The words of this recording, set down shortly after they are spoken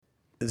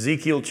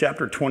Ezekiel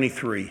chapter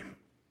 23.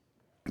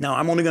 Now,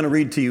 I'm only going to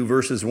read to you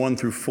verses 1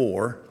 through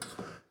 4.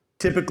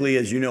 Typically,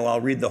 as you know,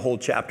 I'll read the whole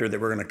chapter that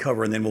we're going to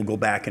cover, and then we'll go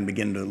back and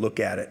begin to look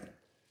at it.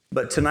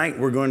 But tonight,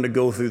 we're going to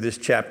go through this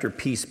chapter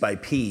piece by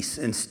piece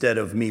instead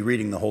of me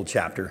reading the whole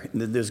chapter.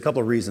 There's a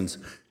couple of reasons.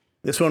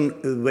 This one,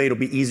 the way it'll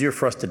be easier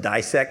for us to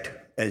dissect.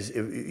 As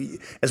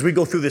we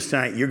go through this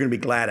tonight, you're going to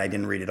be glad I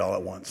didn't read it all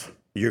at once.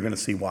 You're going to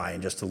see why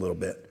in just a little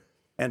bit.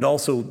 And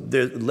also,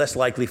 they're less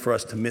likely for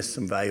us to miss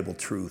some valuable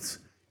truths,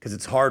 because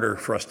it's harder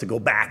for us to go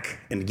back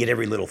and get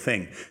every little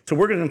thing. So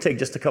we're going to take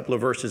just a couple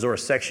of verses or a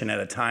section at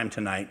a time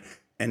tonight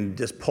and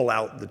just pull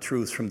out the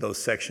truths from those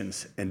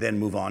sections and then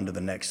move on to the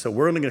next. So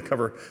we're only going to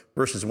cover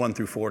verses 1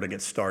 through 4 to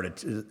get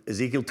started.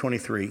 Ezekiel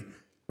 23,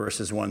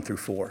 verses 1 through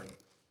 4.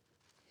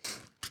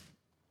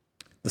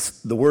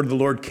 The word of the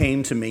Lord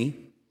came to me,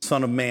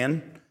 Son of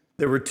man,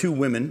 there were two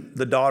women,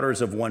 the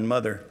daughters of one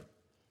mother.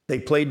 They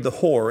played the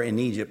whore in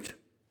Egypt.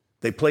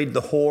 They played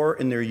the whore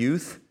in their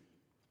youth.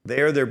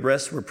 There their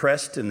breasts were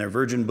pressed and their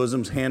virgin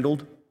bosoms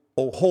handled.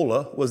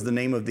 Oholah was the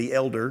name of the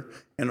elder,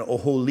 and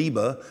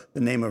Oholibah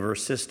the name of her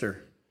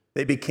sister.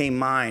 They became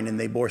mine, and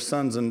they bore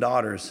sons and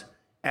daughters.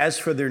 As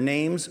for their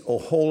names,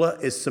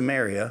 Oholah is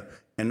Samaria,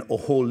 and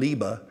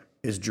Oholibah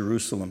is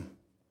Jerusalem.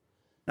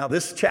 Now,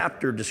 this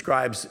chapter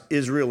describes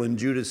Israel and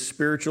Judah's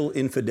spiritual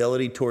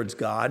infidelity towards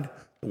God,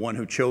 the one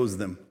who chose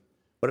them.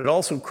 But it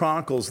also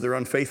chronicles their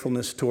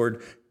unfaithfulness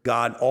toward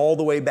God all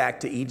the way back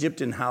to Egypt,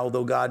 and how,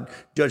 though God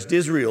judged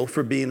Israel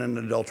for being an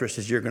adulteress,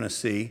 as you're going to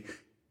see,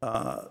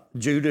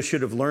 Judah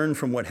should have learned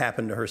from what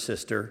happened to her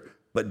sister,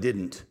 but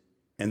didn't,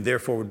 and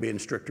therefore would be in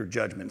stricter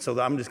judgment. So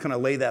I'm just going to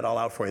lay that all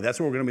out for you. That's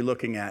what we're going to be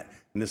looking at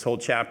in this whole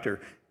chapter.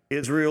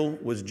 Israel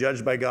was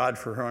judged by God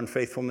for her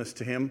unfaithfulness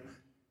to him,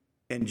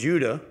 and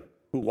Judah,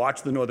 who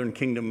watched the northern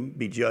kingdom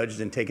be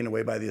judged and taken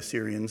away by the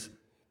Assyrians,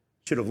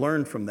 should have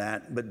learned from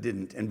that, but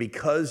didn't. And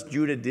because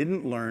Judah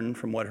didn't learn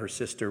from what her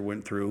sister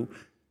went through,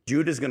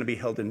 Judah is going to be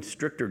held in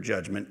stricter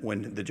judgment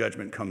when the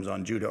judgment comes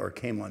on Judah, or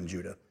came on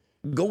Judah.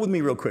 Go with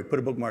me real quick. Put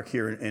a bookmark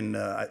here in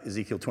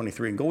Ezekiel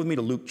 23, and go with me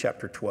to Luke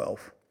chapter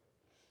 12.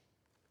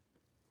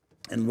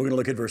 And we're going to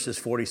look at verses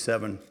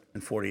 47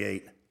 and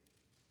 48.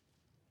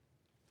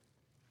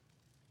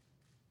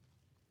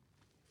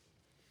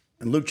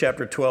 In Luke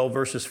chapter 12,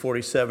 verses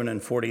 47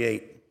 and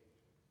 48,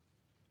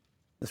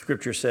 the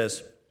scripture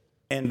says,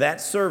 "And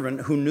that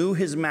servant who knew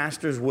his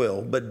master's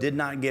will, but did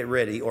not get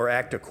ready or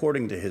act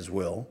according to his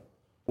will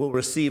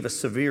receive a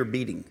severe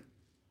beating.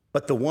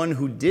 But the one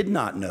who did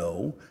not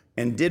know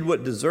and did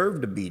what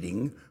deserved a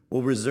beating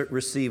will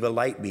receive a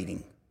light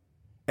beating.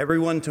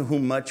 Everyone to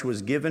whom much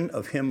was given,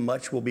 of him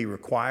much will be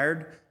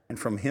required, and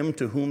from him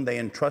to whom they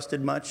entrusted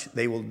much,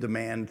 they will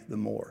demand the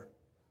more."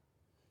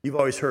 You've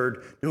always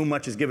heard, to whom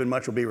much is given,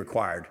 much will be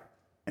required.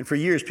 And for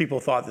years, people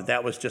thought that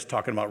that was just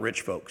talking about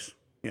rich folks.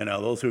 You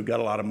know, those who got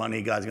a lot of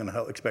money, God's going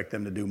to expect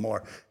them to do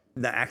more.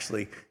 Now,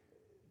 actually,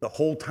 the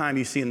whole time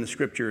you see in the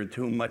scripture,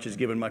 to whom much is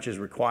given, much is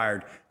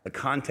required, the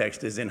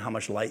context is in how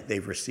much light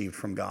they've received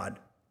from God.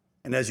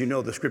 And as you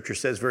know, the scripture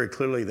says very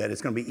clearly that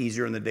it's going to be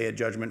easier in the day of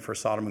judgment for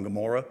Sodom and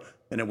Gomorrah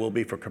than it will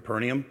be for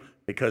Capernaum,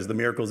 because the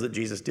miracles that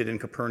Jesus did in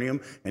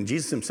Capernaum, and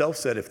Jesus himself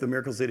said if the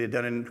miracles that he had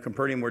done in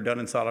Capernaum were done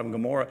in Sodom and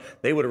Gomorrah,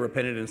 they would have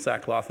repented in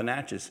sackcloth and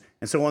ashes.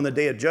 And so on the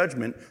day of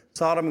judgment,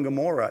 Sodom and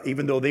Gomorrah,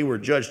 even though they were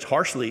judged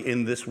harshly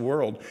in this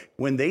world,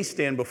 when they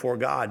stand before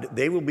God,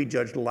 they will be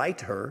judged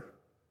lighter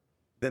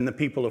than the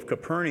people of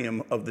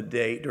Capernaum of the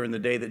day, during the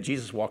day that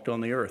Jesus walked on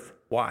the earth.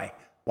 Why?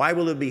 Why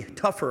will it be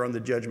tougher on the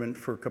judgment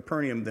for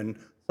Capernaum than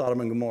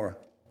Sodom and Gomorrah?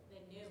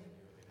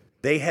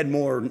 They had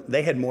more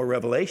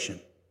revelation.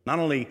 Not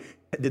only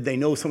did they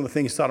know some of the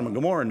things Sodom and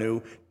Gomorrah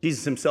knew,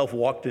 Jesus himself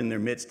walked in their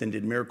midst and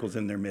did miracles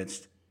in their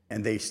midst,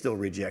 and they still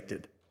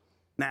rejected.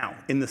 Now,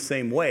 in the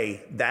same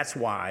way, that's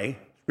why,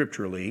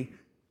 scripturally,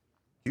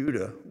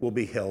 Judah will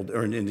be held,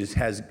 or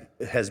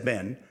has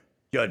been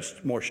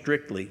judged more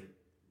strictly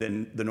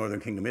than the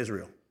northern kingdom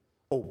Israel.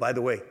 Oh, by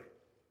the way,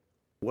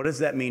 what does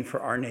that mean for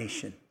our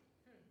nation?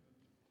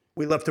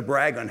 We love to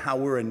brag on how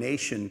we're a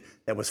nation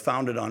that was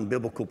founded on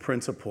biblical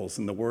principles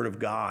and the Word of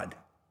God,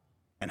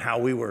 and how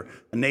we were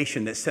a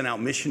nation that sent out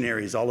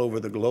missionaries all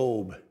over the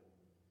globe.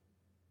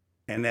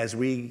 And as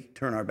we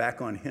turn our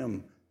back on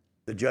him,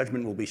 the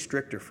judgment will be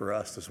stricter for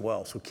us as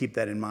well. So keep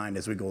that in mind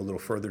as we go a little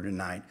further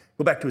tonight.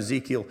 Go back to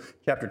Ezekiel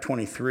chapter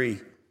 23.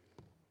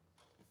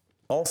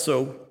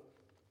 Also,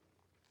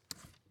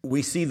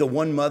 we see the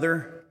one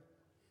mother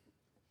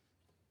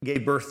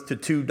gave birth to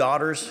two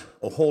daughters,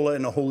 Oholah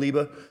and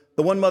Oholibah.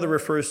 The one mother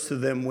refers to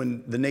them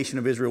when the nation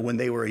of Israel, when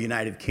they were a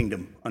united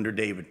kingdom under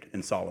David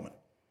and Solomon.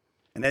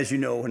 And as you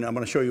know, and I'm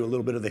going to show you a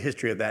little bit of the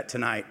history of that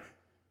tonight,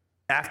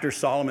 after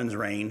Solomon's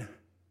reign,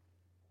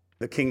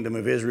 the kingdom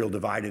of Israel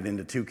divided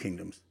into two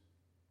kingdoms.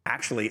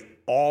 Actually,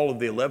 all of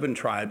the 11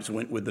 tribes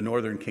went with the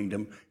northern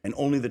kingdom, and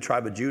only the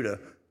tribe of Judah,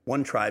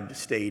 one tribe,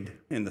 stayed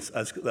in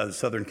the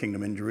southern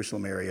kingdom in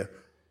Jerusalem area.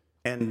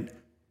 And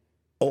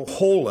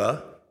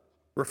Oholah,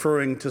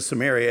 referring to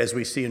Samaria, as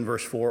we see in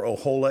verse 4,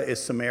 Oholah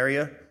is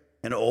Samaria,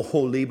 and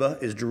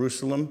Oholibah is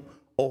Jerusalem.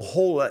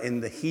 Oholah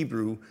in the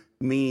Hebrew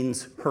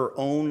means her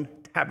own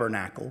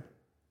tabernacle.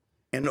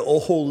 And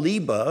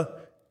Oholiba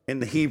in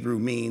the Hebrew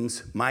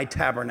means my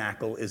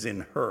tabernacle is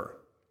in her.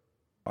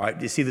 All right,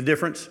 do you see the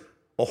difference?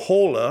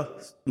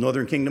 Ohola,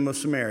 northern kingdom of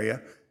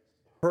Samaria,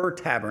 her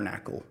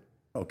tabernacle,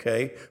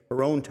 okay?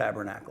 Her own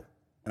tabernacle.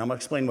 And I'm going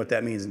to explain what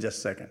that means in just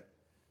a second.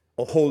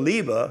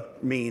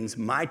 Oholiba means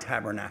my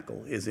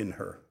tabernacle is in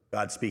her.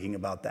 God speaking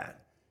about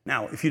that.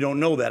 Now, if you don't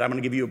know that, I'm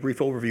going to give you a brief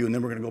overview, and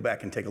then we're going to go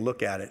back and take a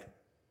look at it.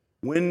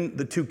 When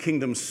the two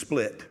kingdoms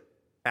split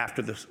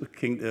after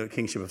the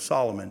kingship of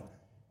Solomon,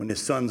 when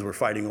his sons were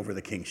fighting over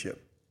the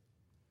kingship,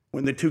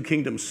 when the two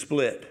kingdoms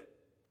split,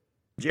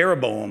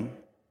 Jeroboam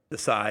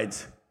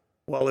decides,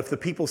 well, if the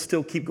people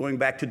still keep going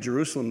back to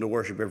Jerusalem to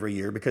worship every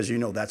year, because you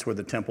know that's where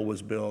the temple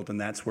was built and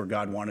that's where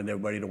God wanted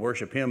everybody to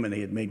worship him, and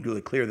he had made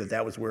really clear that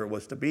that was where it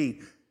was to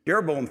be,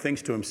 Jeroboam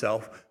thinks to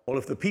himself, well,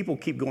 if the people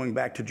keep going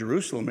back to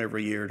Jerusalem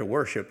every year to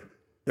worship,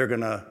 their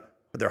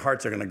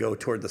hearts are going to go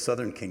toward the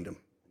southern kingdom.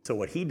 So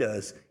what he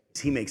does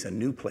is he makes a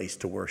new place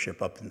to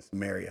worship up in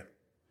Samaria.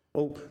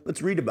 Well,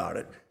 let's read about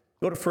it.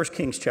 Go to 1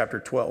 Kings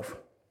chapter 12.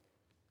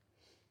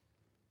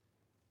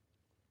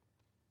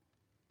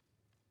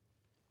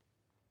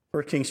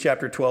 1 Kings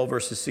chapter 12,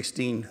 verses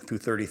 16 through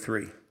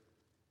 33.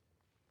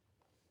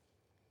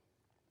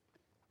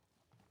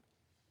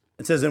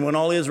 It says, and when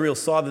all Israel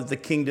saw that the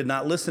king did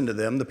not listen to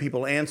them, the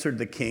people answered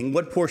the king,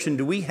 what portion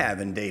do we have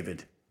in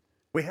David?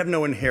 We have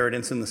no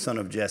inheritance in the son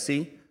of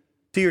Jesse.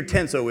 To your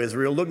tents, O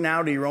Israel, look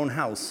now to your own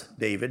house,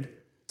 David.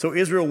 So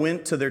Israel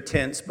went to their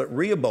tents, but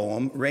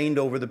Rehoboam reigned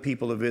over the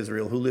people of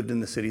Israel who lived in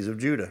the cities of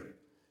Judah.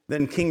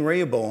 Then King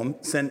Rehoboam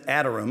sent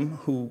Adoram,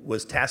 who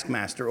was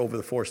taskmaster over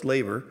the forced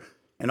labor,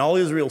 and all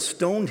Israel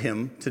stoned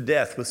him to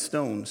death with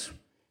stones.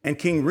 And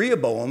King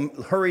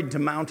Rehoboam hurried to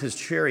mount his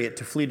chariot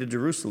to flee to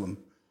Jerusalem.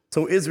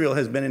 So Israel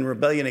has been in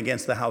rebellion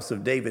against the house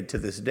of David to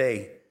this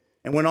day.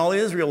 And when all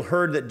Israel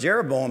heard that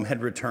Jeroboam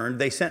had returned,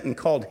 they sent and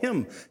called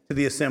him to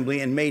the assembly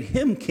and made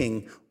him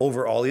king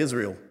over all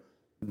Israel.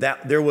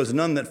 That there was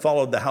none that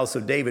followed the house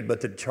of David,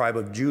 but the tribe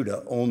of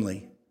Judah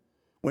only.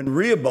 When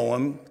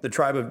Rehoboam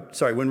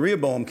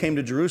came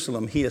to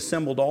Jerusalem, he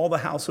assembled all the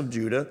house of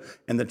Judah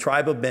and the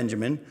tribe of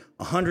Benjamin,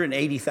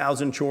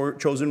 180,000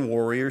 chosen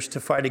warriors to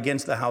fight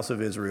against the house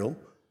of Israel,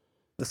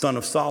 the son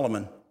of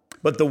Solomon.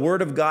 But the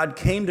word of God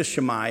came to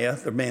Shemaiah,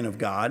 the man of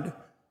God,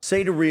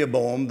 say to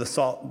Rehoboam, the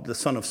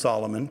son of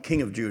Solomon,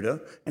 king of Judah,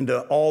 and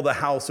to all the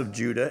house of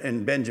Judah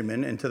and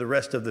Benjamin, and to the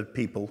rest of the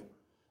people,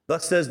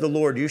 thus says the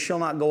Lord, you shall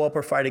not go up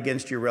or fight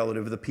against your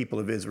relative, the people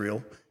of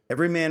Israel.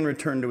 Every man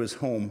return to his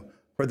home,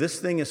 for this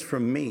thing is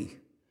from me.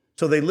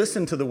 So they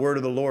listened to the word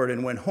of the Lord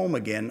and went home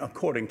again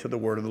according to the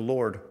word of the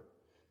Lord.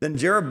 Then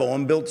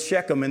Jeroboam built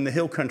Shechem in the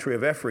hill country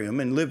of Ephraim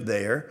and lived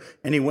there,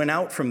 and he went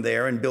out from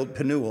there and built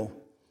Penuel.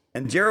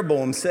 And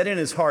Jeroboam said in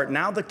his heart,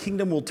 now the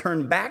kingdom will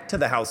turn back to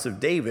the house of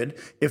David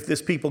if this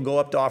people go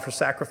up to offer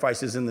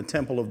sacrifices in the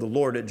temple of the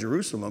Lord at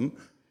Jerusalem.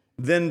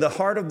 Then the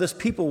heart of this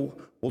people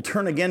will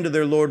turn again to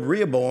their lord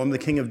Rehoboam, the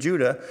king of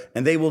Judah,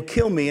 and they will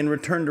kill me and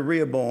return to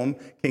Rehoboam,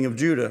 king of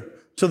Judah.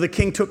 So the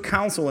king took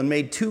counsel and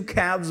made 2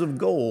 calves of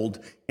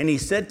gold, and he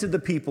said to the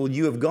people,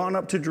 you have gone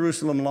up to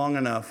Jerusalem long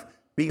enough.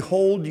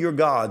 Behold your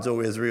gods, O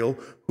Israel,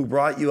 who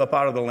brought you up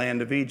out of the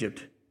land of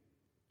Egypt.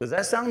 Does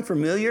that sound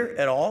familiar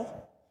at all?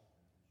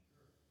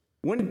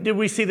 When did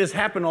we see this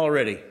happen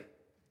already?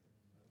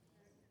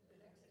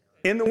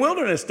 In the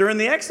wilderness, during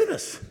the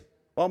Exodus.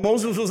 While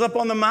Moses was up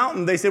on the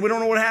mountain, they said, we don't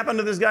know what happened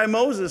to this guy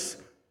Moses.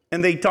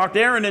 And they talked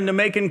Aaron into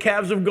making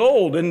calves of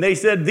gold. And they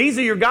said, these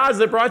are your gods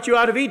that brought you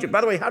out of Egypt. By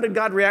the way, how did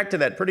God react to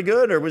that? Pretty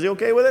good, or was he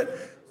okay with it?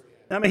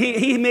 I mean,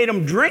 he made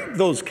them drink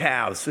those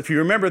calves. If you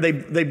remember,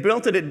 they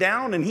melted it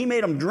down, and he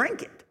made them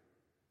drink it.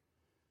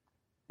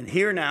 And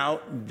here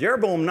now,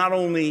 Jeroboam not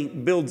only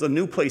builds a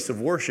new place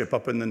of worship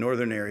up in the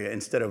northern area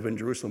instead of in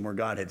Jerusalem where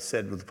God had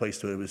said the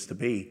place it was to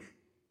be,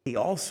 he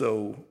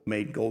also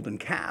made golden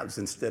calves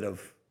instead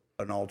of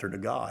an altar to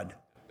God.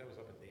 That was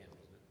up at Dan,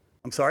 wasn't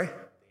it? I'm sorry?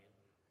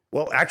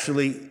 Well,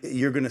 actually,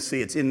 you're going to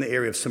see it's in the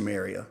area of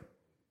Samaria.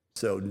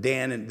 So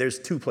Dan, and there's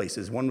 2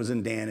 places. One was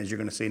in Dan, as you're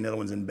going to see. Another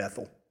one's in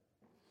Bethel.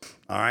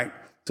 All right?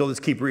 So let's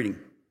keep reading.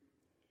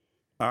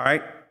 All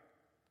right?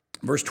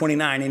 Verse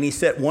 29, and he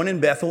set one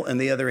in Bethel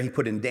and the other he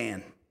put in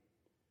Dan.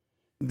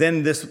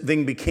 Then this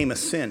thing became a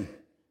sin,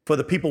 for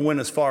the people went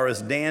as far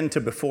as Dan to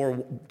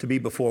be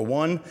before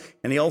one.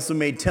 And he also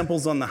made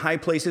temples on the high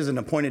places and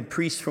appointed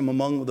priests from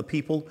among the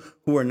people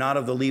who were not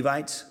of the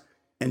Levites.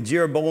 And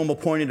Jeroboam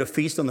appointed a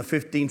feast on the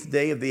 15th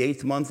day of the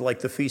 8th month, like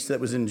the feast that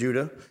was in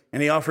Judah.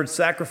 And he offered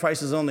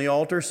sacrifices on the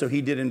altar, so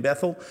he did in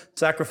Bethel,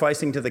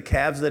 sacrificing to the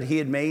calves that he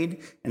had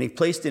made. And he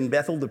placed in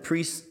Bethel the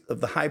priests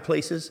of the high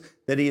places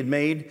that he had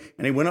made.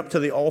 And he went up to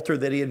the altar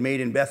that he had made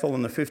in Bethel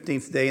on the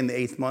 15th day in the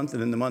 8th month,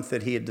 and in the month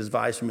that he had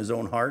devised from his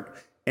own heart.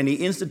 And he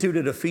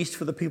instituted a feast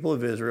for the people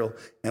of Israel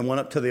and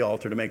went up to the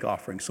altar to make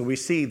offerings. So we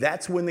see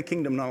that's when the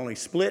kingdom not only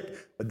split,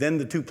 but then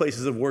the 2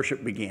 places of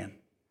worship began.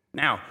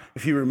 Now,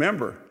 if you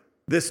remember,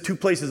 this 2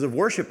 places of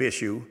worship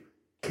issue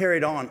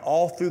carried on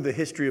all through the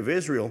history of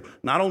Israel,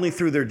 not only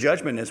through their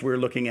judgment, as we're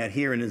looking at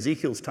here in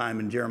Ezekiel's time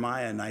and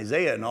Jeremiah and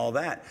Isaiah and all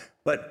that,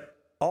 but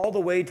all the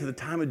way to the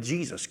time of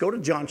Jesus. Go to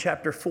John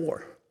chapter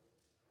 4.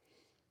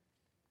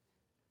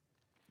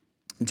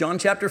 John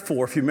chapter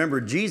 4, if you remember,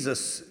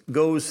 Jesus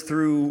goes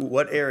through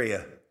what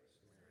area?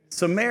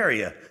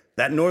 Samaria,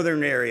 that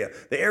northern area,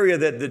 the area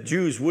that the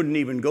Jews wouldn't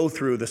even go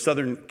through, the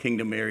southern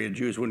kingdom area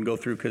Jews wouldn't go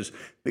through, because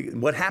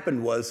what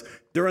happened was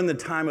during the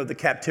time of the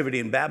captivity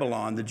in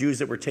Babylon, the Jews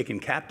that were taken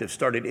captive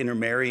started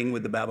intermarrying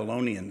with the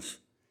Babylonians.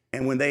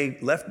 And when they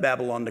left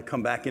Babylon to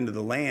come back into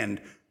the land,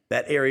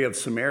 that area of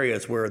Samaria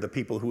is where the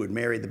people who had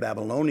married the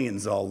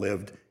Babylonians all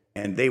lived,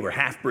 and they were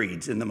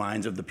half-breeds in the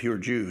minds of the pure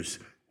Jews.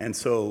 And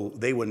so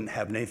they wouldn't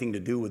have anything to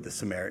do with the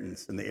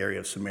Samaritans in the area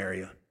of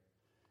Samaria.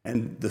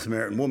 And the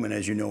Samaritan woman,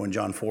 as you know, in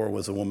John 4,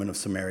 was a woman of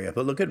Samaria.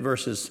 But look at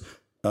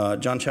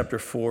John chapter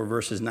 4,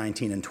 verses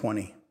 19 and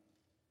 20.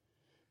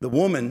 The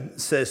woman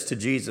says to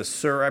Jesus,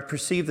 "Sir, I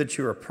perceive that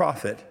you're a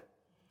prophet.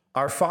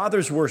 Our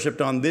fathers worshipped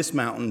on this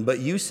mountain, but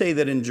you say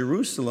that in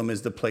Jerusalem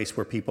is the place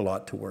where people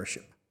ought to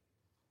worship."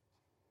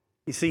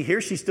 You see, here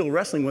she's still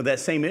wrestling with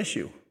that same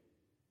issue.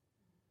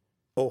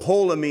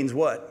 Ohola means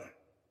what?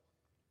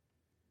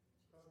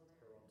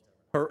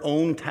 Her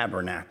own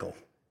tabernacle.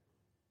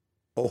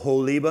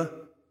 Oholiba,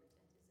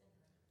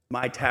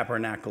 my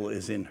tabernacle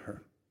is in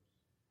her.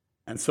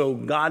 And so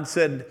God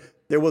said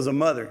there was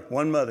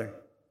one mother,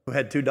 who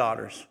had two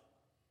daughters.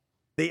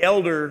 The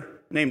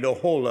elder named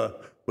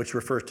Ohola, which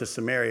refers to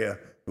Samaria,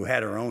 who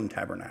had her own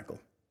tabernacle.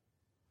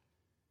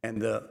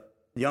 And the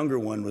younger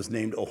one was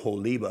named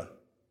Oholiba,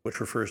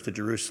 which refers to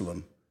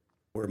Jerusalem,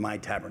 where my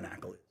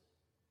tabernacle is.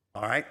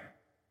 All right?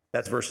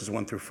 That's verses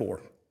 1 through 4.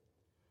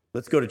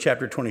 Let's go to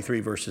chapter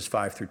 23, verses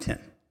 5 through 10.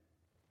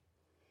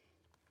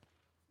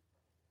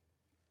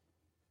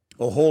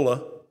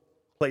 Ohola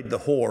played the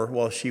whore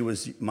while she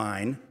was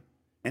mine,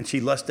 and she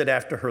lusted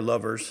after her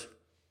lovers,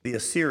 the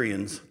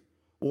Assyrians,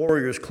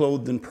 warriors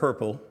clothed in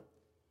purple,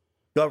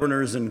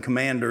 governors and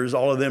commanders,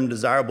 all of them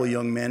desirable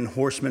young men,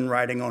 horsemen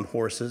riding on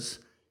horses.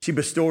 She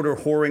bestowed her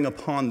whoring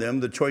upon them,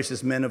 the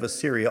choicest men of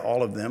Assyria,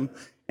 all of them,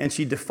 and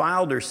she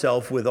defiled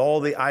herself with all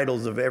the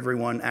idols of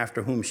everyone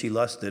after whom she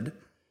lusted.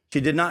 She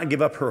did not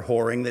give up her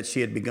whoring that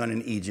she had begun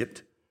in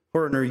Egypt.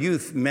 For in her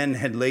youth men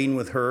had lain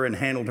with her and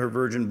handled her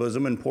virgin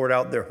bosom and poured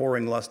out their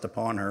whoring lust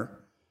upon her.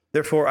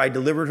 Therefore I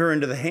delivered her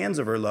into the hands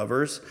of her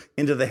lovers,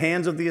 into the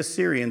hands of the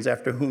Assyrians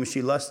after whom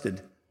she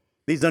lusted.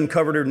 These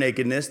uncovered her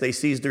nakedness, they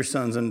seized her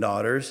sons and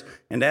daughters,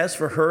 and as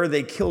for her,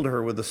 they killed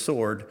her with a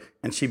sword,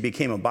 and she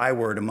became a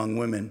byword among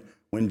women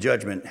when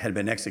judgment had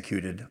been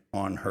executed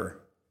on her.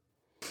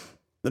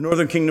 The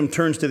northern kingdom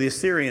turns to the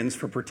Assyrians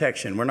for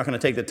protection. We're not going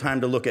to take the time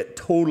to look at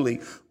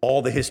totally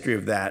all the history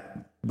of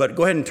that, but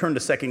go ahead and turn to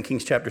 2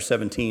 Kings chapter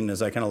 17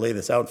 as I kind of lay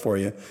this out for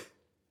you.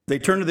 They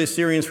turned to the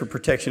Assyrians for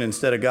protection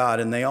instead of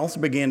God, and they also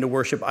began to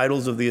worship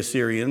idols of the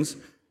Assyrians,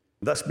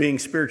 thus being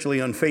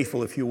spiritually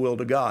unfaithful, if you will,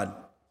 to God.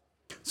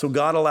 So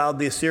God allowed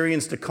the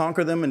Assyrians to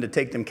conquer them and to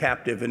take them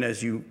captive, and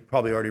as you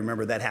probably already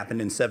remember, that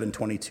happened in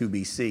 722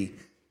 BC.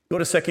 Go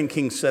to 2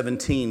 Kings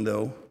 17,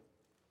 though.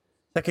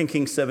 2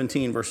 Kings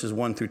 17, verses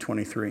 1 through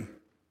 23.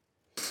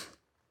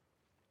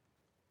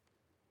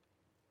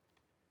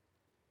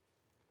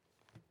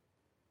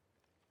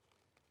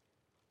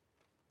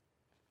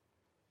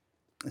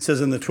 It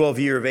says, in the 12th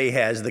year of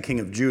Ahaz, the king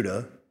of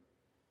Judah,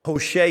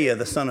 Hoshea,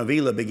 the son of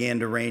Elah, began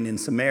to reign in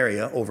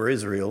Samaria over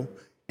Israel,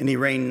 and he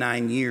reigned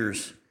 9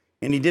 years.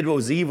 And he did what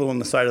was evil in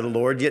the sight of the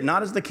Lord, yet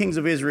not as the kings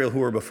of Israel who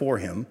were before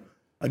him.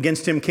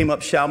 Against him came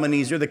up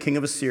Shalmaneser, the king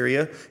of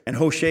Assyria, and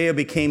Hoshea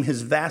became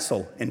his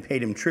vassal and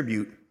paid him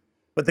tribute.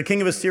 But the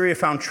king of Assyria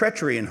found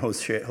treachery in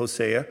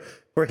Hosea,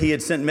 for he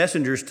had sent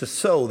messengers to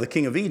So, the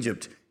king of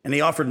Egypt, and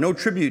he offered no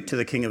tribute to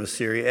the king of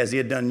Assyria, as he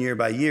had done year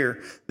by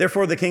year.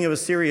 Therefore the king of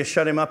Assyria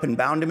shut him up and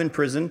bound him in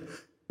prison.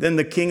 Then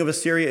the king of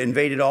Assyria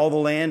invaded all the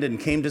land and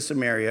came to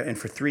Samaria, and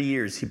for 3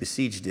 years he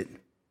besieged it.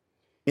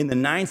 In the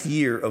 9th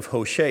year of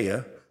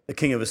Hoshea, the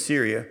king of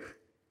Assyria,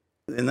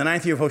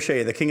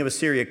 the king of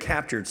Assyria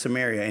captured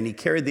Samaria, and he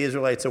carried the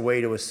Israelites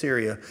away to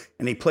Assyria,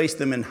 and he placed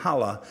them in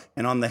Hala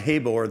and on the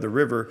Habor, the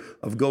river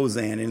of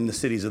Gozan, in the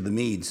cities of the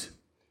Medes.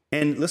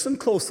 And listen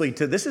closely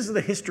to this. Is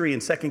the history in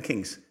 2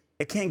 Kings.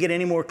 It can't get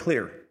any more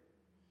clear.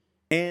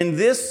 And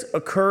this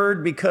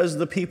occurred because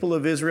the people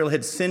of Israel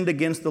had sinned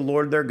against the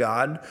Lord their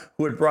God,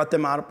 who had brought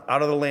them out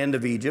of the land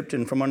of Egypt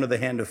and from under the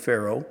hand of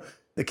Pharaoh,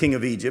 the king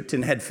of Egypt,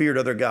 and had feared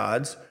other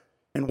gods,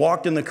 and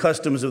walked in the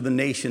customs of the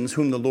nations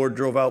whom the Lord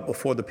drove out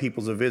before the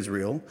peoples of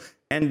Israel,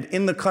 and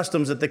in the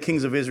customs that the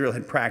kings of Israel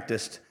had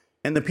practiced.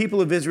 And the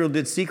people of Israel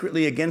did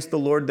secretly against the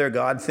Lord their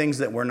God things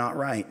that were not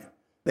right.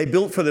 They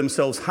built for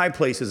themselves high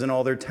places in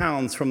all their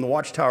towns, from the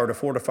watchtower to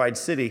fortified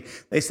city.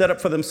 They set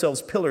up for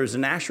themselves pillars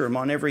and Asherim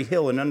on every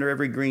hill and under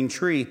every green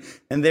tree.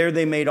 And there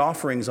they made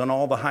offerings on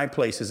all the high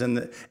places,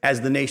 as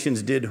the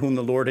nations did whom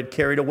the Lord had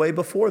carried away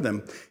before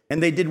them.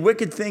 And they did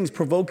wicked things,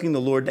 provoking the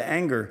Lord to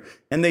anger.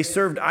 And they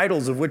served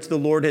idols, of which the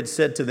Lord had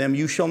said to them,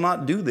 "You shall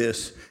not do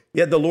this."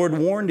 Yet the Lord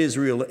warned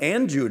Israel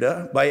and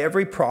Judah by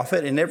every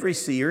prophet and every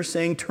seer,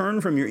 saying, turn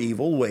from your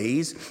evil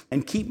ways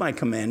and keep my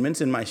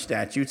commandments and my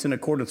statutes in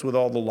accordance with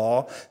all the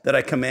law that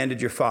I commanded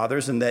your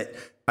fathers and that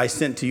I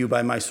sent to you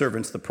by my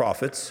servants, the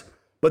prophets.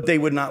 But they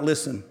would not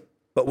listen,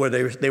 but where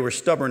they were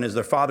stubborn as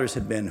their fathers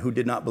had been, who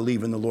did not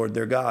believe in the Lord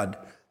their God.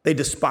 They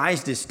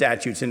despised his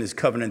statutes and his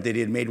covenant that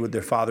he had made with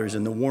their fathers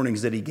and the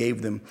warnings that he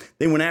gave them.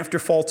 They went after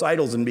false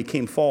idols and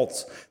became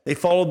false. They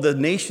followed the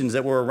nations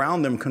that were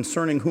around them,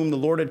 concerning whom the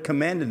Lord had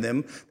commanded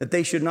them that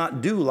they should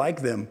not do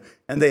like them.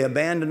 And they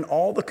abandoned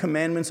all the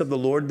commandments of the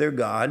Lord their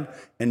God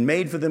and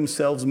made for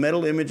themselves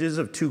metal images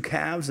of 2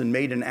 calves and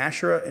made an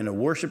Asherah and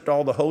worshipped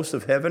all the hosts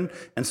of heaven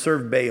and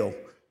served Baal.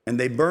 And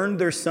they burned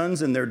their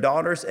sons and their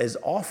daughters as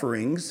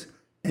offerings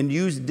and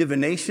used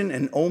divination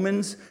and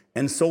omens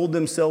and sold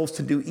themselves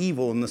to do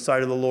evil in the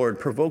sight of the Lord,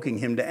 provoking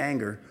him to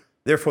anger.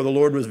 Therefore the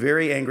Lord was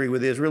very angry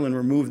with Israel and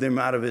removed them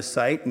out of his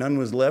sight. None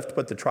was left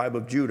but the tribe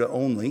of Judah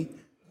only.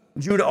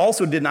 Judah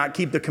also did not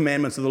keep the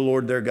commandments of the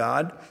Lord their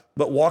God,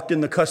 but walked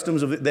in the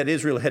customs that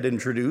Israel had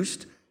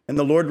introduced. And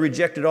the Lord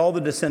rejected all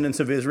the descendants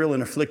of Israel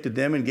and afflicted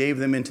them and gave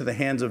them into the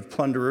hands of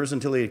plunderers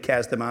until he had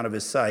cast them out of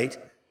his sight.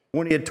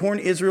 When he had torn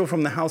Israel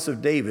from the house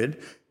of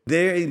David,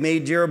 there he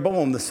made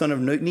Jeroboam, the son of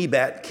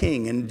Nebat,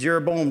 king. And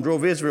Jeroboam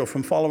drove Israel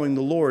from following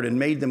the Lord and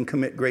made them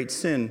commit great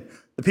sin.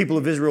 The people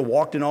of Israel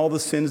walked in all the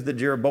sins that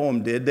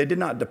Jeroboam did. They did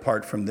not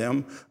depart from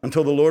them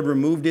until the Lord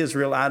removed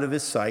Israel out of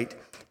his sight,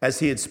 as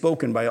he had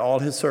spoken by all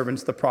his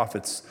servants, the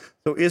prophets.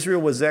 So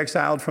Israel was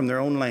exiled from their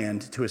own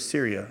land to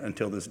Assyria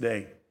until this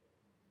day.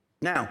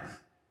 Now,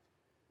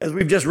 as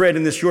we've just read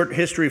in this short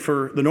history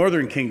for the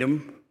northern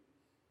kingdom,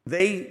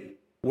 they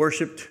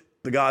worshiped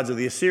the gods of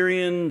the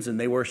Assyrians, and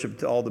they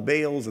worshiped all the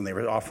Baals, and they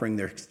were offering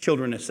their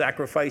children as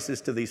sacrifices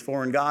to these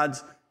foreign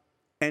gods.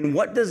 And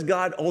what does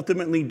God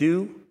ultimately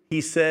do? He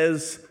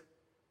says,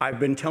 I've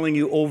been telling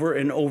you over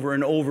and over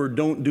and over,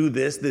 don't do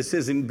this. This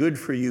isn't good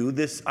for you.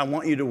 I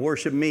want you to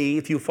worship me.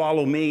 If you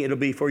follow me, it'll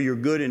be for your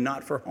good and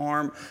not for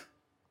harm.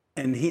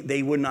 And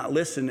they would not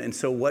listen. And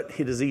so what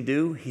does he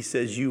do? He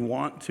says, you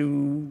want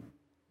to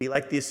be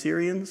like the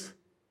Assyrians?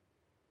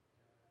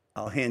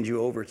 I'll hand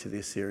you over to the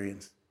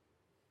Assyrians.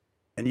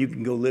 And you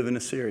can go live in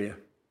Assyria.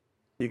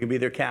 You can be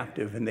their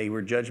captive, and they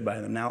were judged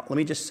by them. Now, let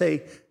me just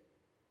say,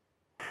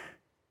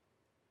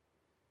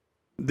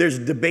 there's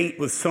debate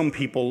with some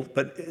people,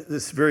 but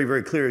it's very,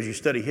 very clear as you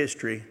study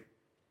history.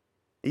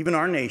 Even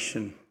our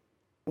nation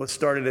was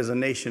started as a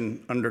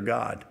nation under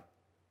God.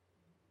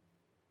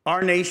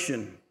 Our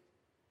nation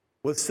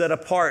was set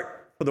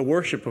apart for the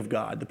worship of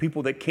God, the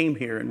people that came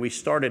here, and we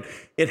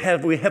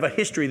have a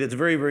history that's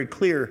very, very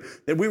clear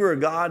that we were a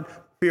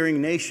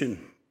God-fearing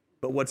nation.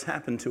 But what's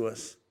happened to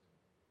us?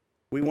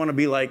 We want to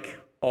be like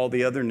all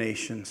the other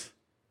nations.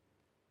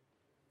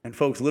 And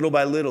folks, little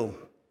by little,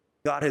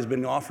 God has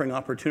been offering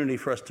opportunity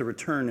for us to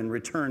return and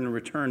return and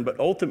return. But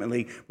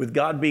ultimately, with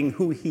God being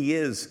who he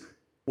is,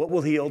 what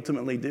will he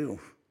ultimately do?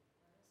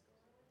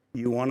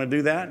 You want to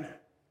do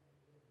that?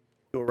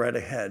 Go right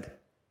ahead.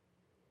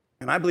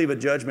 And I believe a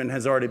judgment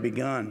has already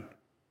begun.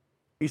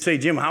 You say,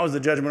 Jim, how has the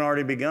judgment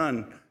already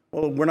begun?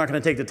 Well, we're not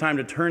going to take the time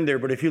to turn there,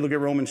 but if you look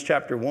at Romans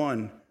chapter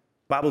 1,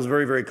 the Bible is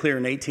very, very clear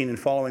in 18, and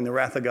following the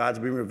wrath of God is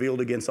being revealed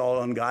against all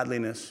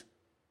ungodliness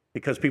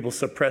because people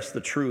suppress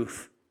the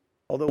truth.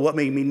 Although what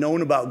may be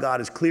known about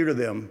God is clear to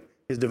them,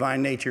 his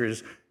divine nature,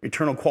 his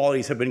eternal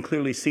qualities have been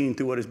clearly seen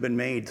through what has been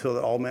made, so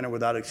that all men are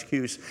without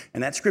excuse.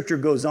 And that scripture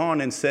goes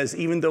on and says,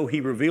 even though he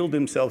revealed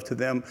himself to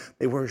them,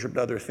 they worshiped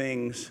other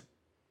things.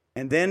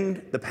 And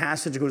then the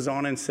passage goes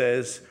on and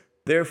says,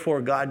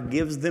 therefore God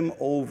gives them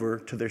over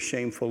to their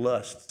shameful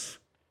lusts.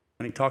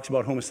 And he talks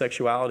about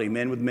homosexuality,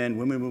 men with men,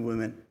 women with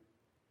women.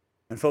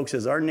 And folks,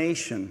 as our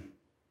nation,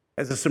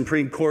 as the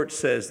Supreme Court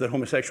says that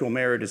homosexual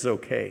marriage is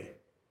okay,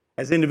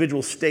 as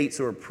individual states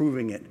are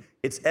approving it,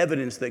 it's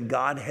evidence that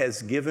God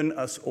has given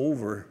us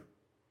over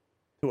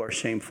to our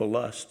shameful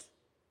lust.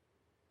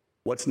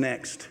 What's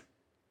next?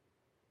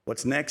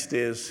 What's next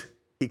is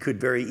he could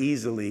very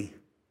easily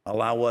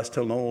allow us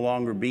to no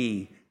longer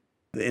be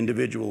the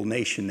individual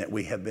nation that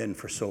we have been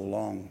for so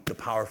long, the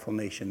powerful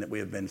nation that we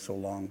have been so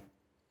long,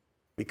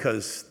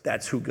 because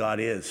that's who God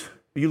is.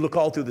 You look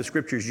all through the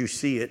scriptures, you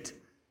see it.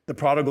 The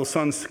prodigal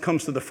son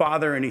comes to the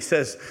father and he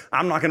says,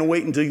 I'm not going to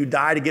wait until you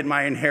die to get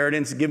my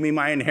inheritance. Give me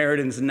my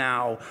inheritance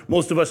now.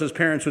 Most of us as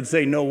parents would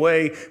say, no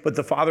way. But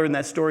the father in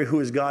that story, who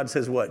is God,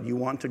 says what? You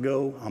want to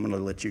go? I'm going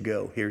to let you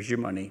go. Here's your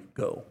money.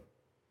 Go.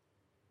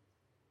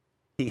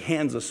 He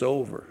hands us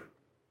over.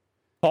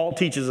 Paul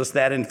teaches us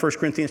that in 1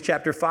 Corinthians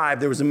chapter 5.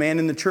 There was a man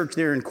in the church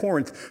there in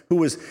Corinth who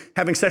was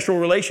having sexual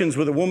relations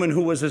with a woman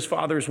who was his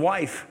father's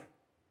wife.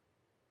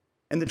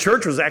 And the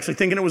church was actually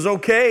thinking it was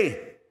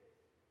okay.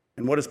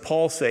 And what does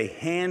Paul say?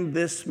 Hand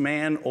this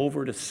man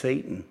over to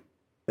Satan,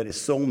 that his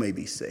soul may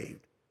be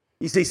saved.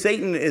 You see,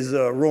 Satan is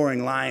a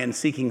roaring lion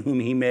seeking whom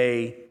he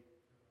may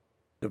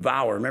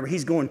devour. Remember,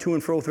 he's going to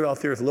and fro throughout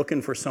the earth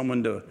looking for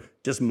someone to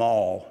just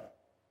maul.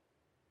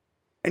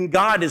 And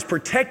God is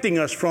protecting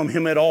us from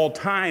him at all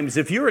times.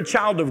 If you're a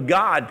child of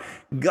God,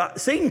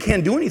 Satan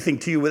can't do anything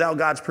to you without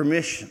God's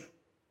permission.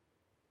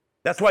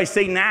 That's why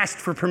Satan asked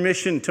for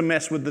permission to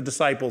mess with the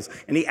disciples,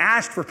 and he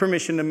asked for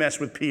permission to mess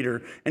with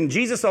Peter. And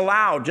Jesus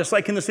allowed, just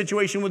like in the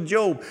situation with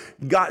Job.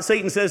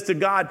 Satan says to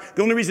God,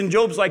 the only reason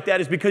Job's like that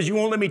is because you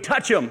won't let me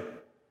touch him.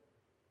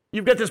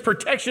 You've got this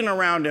protection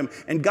around him,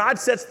 and God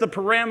sets the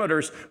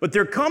parameters. But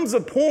there comes a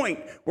point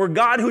where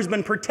God, who's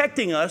been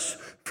protecting us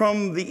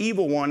from the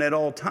evil one at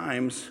all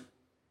times,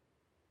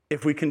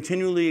 if we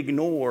continually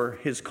ignore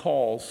his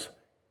calls,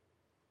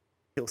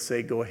 he'll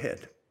say, go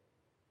ahead.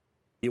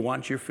 You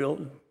want your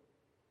fill?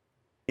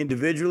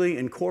 Individually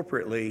and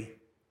corporately,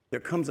 there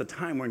comes a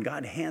time when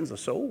God hands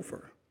us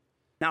over.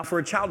 Now, for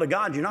a child of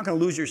God, you're not going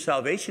to lose your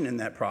salvation in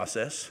that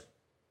process.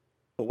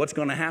 But what's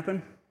going to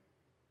happen?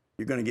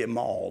 You're going to get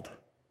mauled.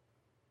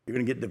 You're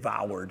going to get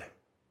devoured.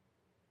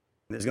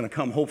 There's going to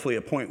come, hopefully,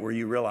 a point where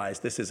you realize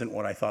this isn't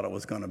what I thought it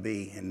was going to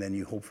be. And then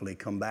you hopefully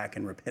come back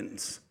in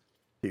repentance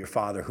to your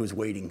Father who's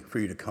waiting for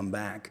you to come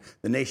back.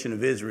 The nation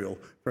of Israel,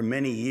 for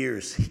many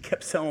years, he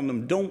kept telling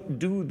them, don't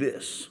do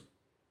this.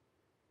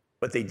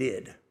 But they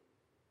did.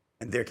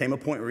 And there came a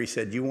point where he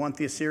said, you want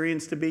the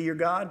Assyrians to be your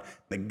God?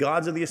 The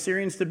gods of the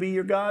Assyrians to be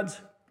your gods?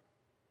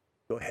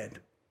 Go ahead.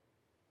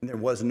 And there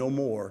was no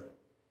more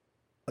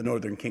a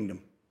northern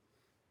kingdom.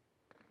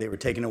 They were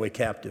taken away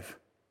captive.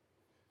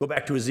 Go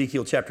back to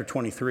Ezekiel chapter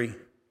 23.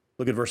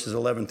 Look at verses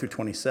 11 through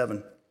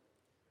 27.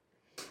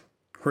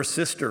 Her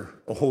sister,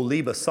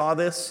 Oholiba, saw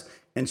this,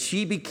 and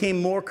she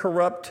became more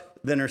corrupt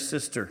than her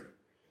sister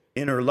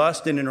in her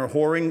lust and in her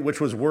whoring,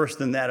 which was worse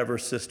than that of her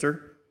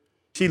sister.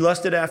 She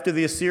lusted after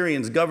the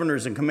Assyrians,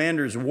 governors and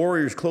commanders,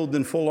 warriors clothed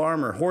in full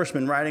armor,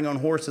 horsemen riding on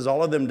horses,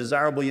 all of them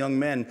desirable young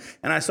men.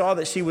 And I saw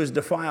that she was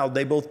defiled.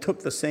 They both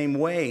took the same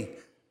way.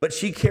 But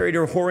she carried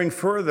her whoring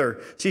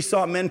further. She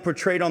saw men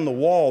portrayed on the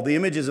wall, the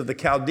images of the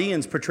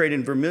Chaldeans portrayed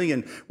in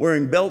vermilion,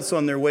 wearing belts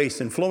on their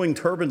waists and flowing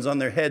turbans on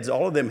their heads,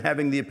 all of them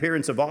having the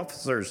appearance of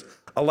officers,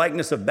 a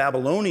likeness of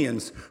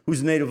Babylonians,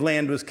 whose native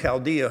land was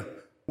Chaldea.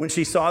 When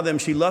she saw them,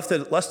 she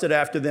lusted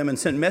after them and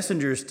sent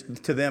messengers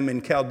to them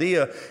in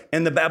Chaldea.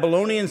 And the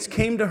Babylonians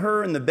came to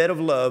her in the bed of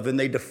love, and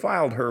they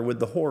defiled her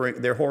with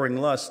their whoring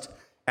lust.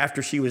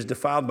 After she was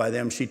defiled by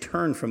them, she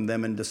turned from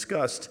them in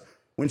disgust.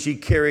 When she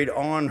carried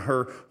on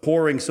her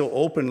whoring so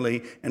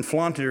openly and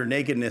flaunted her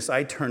nakedness,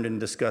 I turned in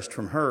disgust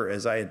from her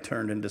as I had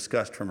turned in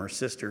disgust from her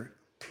sister.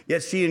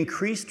 Yet she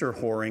increased her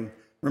whoring,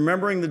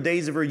 remembering the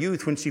days of her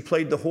youth when she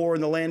played the whore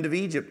in the land of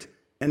Egypt,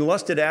 and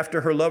lusted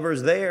after her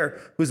lovers there,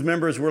 whose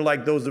members were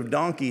like those of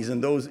donkeys,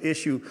 and those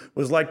issue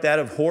was like that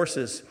of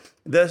horses.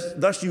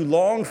 Thus you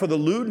longed for the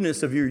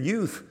lewdness of your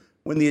youth,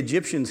 when the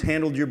Egyptians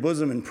handled your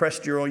bosom and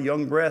pressed your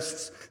young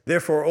breasts.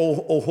 Therefore,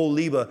 O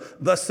Oholiba,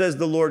 thus says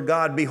the Lord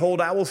God, behold,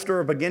 I will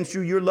stir up against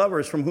you your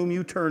lovers from whom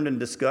you turned in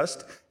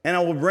disgust, and I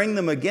will bring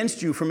them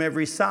against you from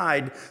every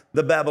side,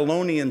 the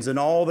Babylonians and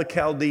all the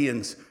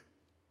Chaldeans,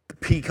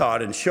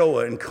 Pekod and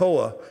Shoa and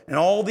Koa, and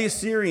all the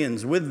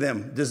Assyrians with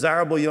them,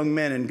 desirable young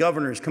men and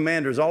governors,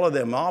 commanders, all of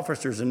them,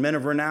 officers and men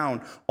of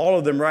renown, all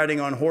of them riding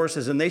on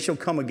horses. And they shall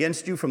come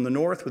against you from the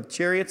north with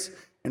chariots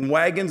and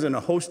wagons and a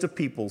host of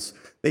peoples.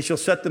 They shall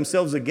set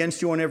themselves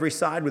against you on every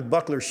side with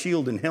buckler,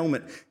 shield, and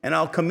helmet. And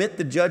I'll commit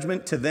the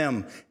judgment to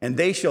them, and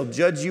they shall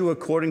judge you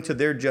according to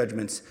their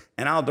judgments.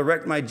 And I'll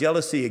direct my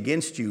jealousy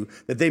against you,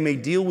 that they may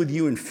deal with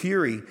you in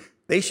fury.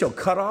 They shall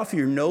cut off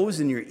your nose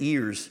and your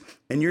ears,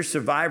 and your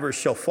survivors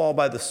shall fall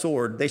by the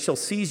sword. They shall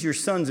seize your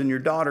sons and your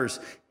daughters,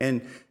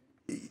 and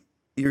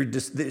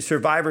the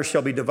survivors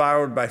shall be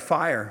devoured by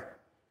fire.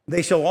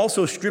 They shall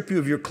also strip you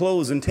of your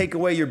clothes and take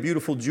away your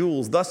beautiful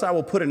jewels. Thus I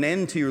will put an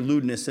end to your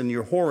lewdness and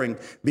your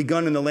whoring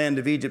begun in the land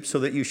of Egypt, so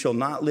that you shall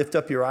not lift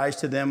up your eyes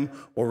to them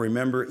or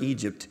remember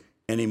Egypt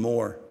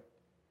anymore.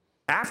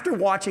 After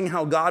watching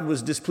how God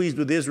was displeased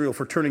with Israel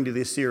for turning to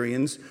the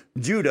Assyrians,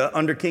 Judah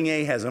under King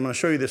Ahaz, I'm going to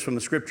show you this from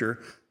the scripture,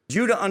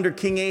 Judah under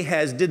King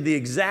Ahaz did the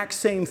exact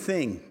same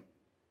thing.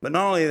 But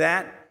not only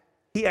that,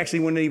 he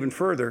actually went even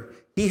further.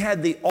 He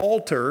had the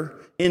altar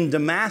in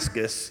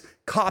Damascus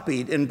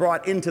copied and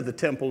brought into the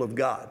temple of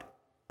God.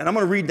 And I'm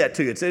going to read that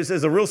to you. It's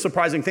a real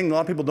surprising thing that a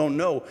lot of people don't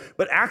know.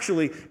 But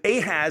actually,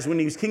 Ahaz, when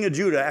he was king of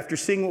Judah, after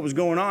seeing what was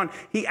going on,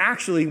 he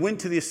actually went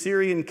to the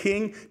Assyrian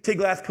king,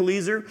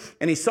 Tiglath-Pileser,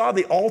 and he saw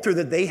the altar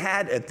that they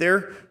had at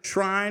their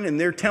shrine and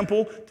their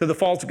temple to the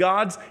false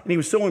gods. And he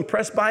was so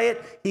impressed by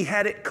it, he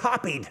had it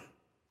copied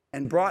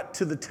and brought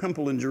to the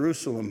temple in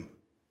Jerusalem.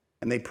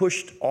 And they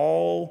pushed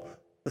all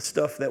the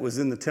stuff that was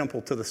in the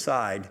temple to the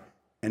side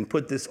and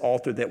put this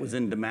altar that was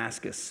in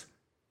Damascus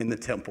in the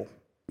temple.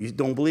 You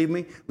don't believe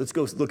me? Let's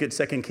go look at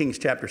 2 Kings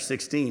chapter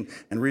 16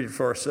 and read it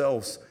for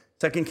ourselves.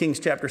 2 Kings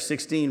chapter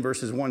 16,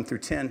 verses 1 through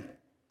 10.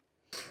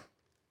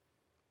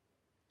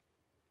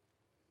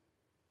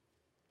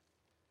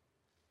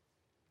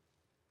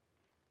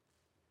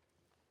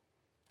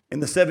 In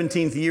the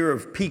 17th year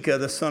of Pekah,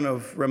 the son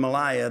of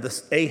Remaliah,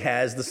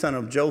 Ahaz, the son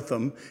of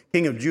Jotham,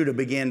 king of Judah,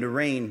 began to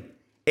reign.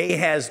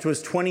 Ahaz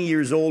was 20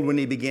 years old when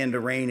he began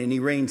to reign, and he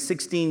reigned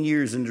 16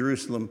 years in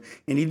Jerusalem.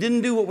 And he didn't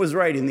do what was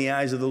right in the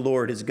eyes of the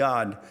Lord his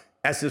God,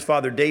 as his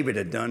father David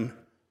had done,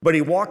 but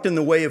he walked in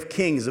the way of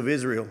kings of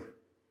Israel.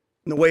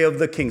 in the way of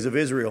the kings of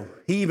Israel.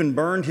 He even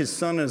burned his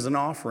son as an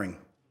offering.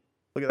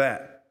 Look at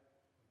that.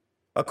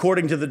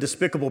 According to the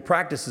despicable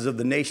practices of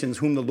the nations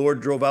whom the Lord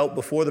drove out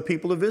before the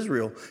people of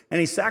Israel. And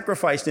he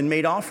sacrificed and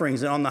made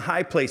offerings on the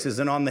high places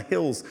and on the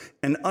hills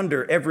and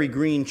under every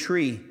green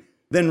tree.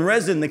 Then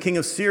Rezin, the king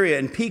of Syria,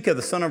 and Pekah,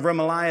 the son of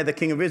Remaliah, the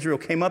king of Israel,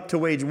 came up to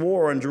wage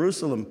war on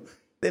Jerusalem.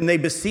 Then they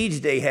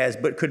besieged Ahaz,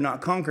 but could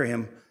not conquer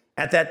him.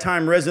 At that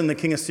time, Rezin, the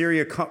king of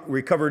Syria,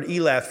 recovered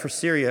Elath for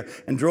Syria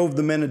and drove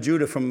the men of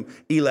Judah from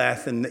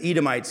Elath, and the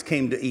Edomites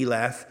came to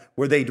Elath,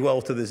 where they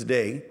dwell to this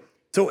day.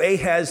 So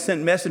Ahaz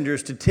sent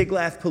messengers to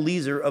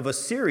Tiglath-Pileser of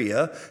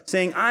Assyria,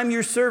 saying, I'm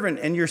your servant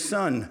and your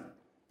son.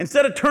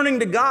 Instead of turning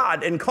to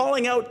God and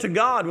calling out to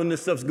God when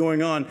this stuff's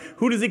going on,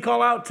 who does he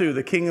call out to?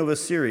 The king of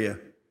Assyria.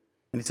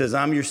 And he says,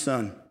 I'm your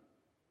son.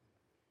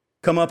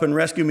 Come up and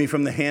rescue me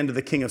from the hand of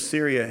the king of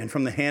Syria and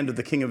from the hand of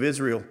the king of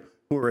Israel,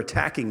 who are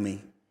attacking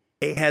me.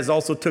 Ahaz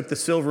also took the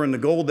silver and the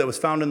gold that was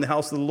found in the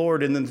house of the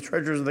Lord and in the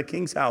treasures of the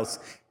king's house.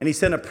 And he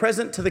sent a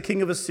present to the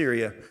king of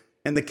Assyria.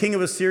 And the king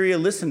of Assyria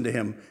listened to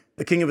him.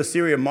 The king of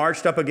Assyria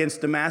marched up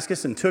against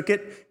Damascus and took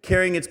it,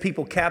 carrying its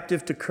people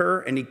captive to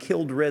Kir, and he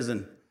killed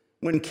Rezin.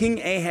 When King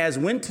Ahaz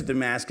went to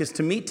Damascus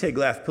to meet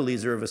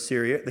Tiglath-Pileser of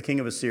Assyria, the king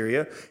of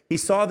Assyria, he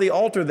saw the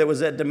altar that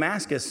was at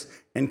Damascus,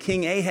 and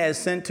King Ahaz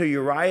sent to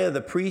Uriah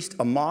the priest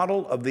a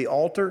model of the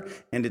altar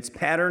and its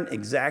pattern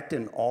exact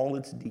in all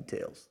its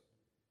details.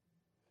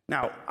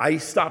 Now, I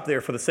stopped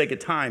there for the sake of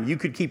time. You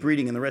could keep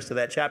reading in the rest of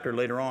that chapter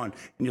later on,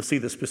 and you'll see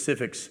the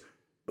specifics.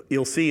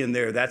 You'll see in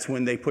there, that's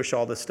when they push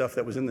all the stuff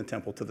that was in the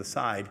temple to the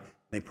side.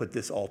 They put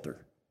this altar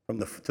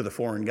to the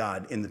foreign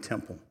god in the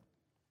temple.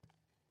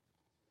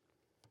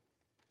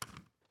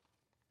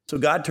 So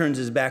God turns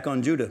his back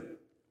on Judah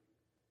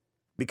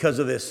because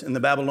of this, and the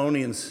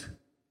Babylonians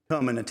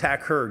come and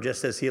attack her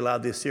just as he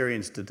allowed the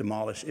Assyrians to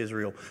demolish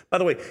Israel. By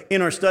the way,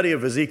 in our study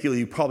of Ezekiel,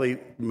 you probably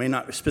may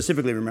not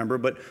specifically remember,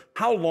 but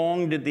how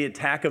long did the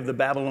attack of the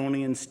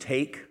Babylonians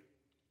take?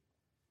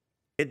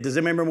 Does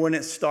anyone remember when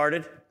it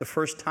started? The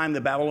first time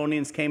the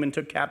Babylonians came and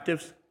took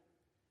captives? It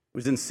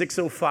was in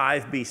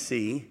 605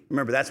 BC.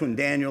 Remember, that's when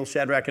Daniel,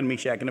 Shadrach, and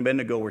Meshach, and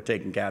Abednego were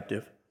taken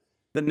captive.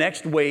 The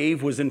next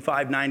wave was in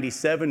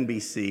 597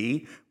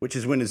 BC, which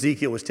is when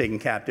Ezekiel was taken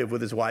captive with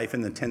his wife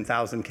and the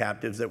 10,000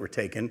 captives that were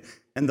taken.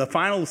 And the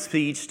final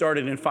siege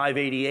started in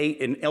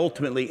 588 and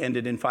ultimately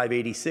ended in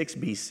 586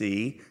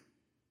 BC.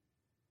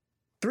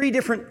 3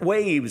 different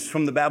waves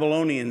from the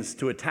Babylonians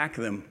to attack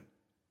them.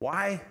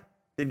 Why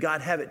did God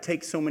have it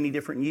take so many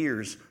different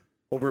years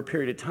over a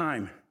period of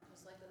time?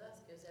 Just like with us,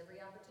 gives every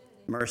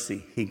opportunity.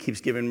 Mercy. He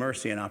keeps giving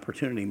mercy and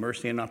opportunity,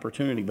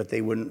 but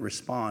they wouldn't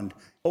respond.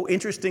 Oh,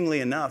 interestingly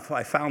enough,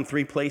 I found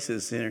 3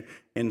 places,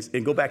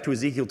 and go back to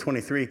Ezekiel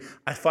 23,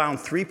 I found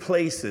 3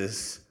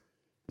 places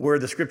where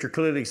the scripture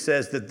clearly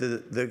says that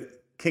the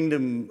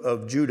kingdom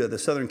of Judah, the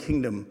southern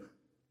kingdom,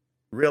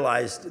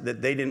 realized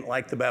that they didn't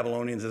like the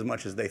Babylonians as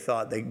much as they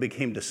thought. They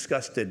became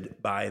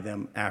disgusted by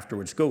them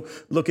afterwards. Go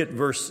look at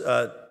verse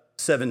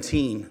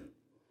 17.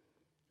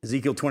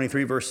 Ezekiel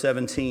 23, verse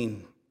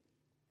 17.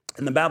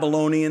 And the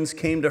Babylonians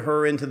came to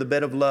her into the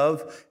bed of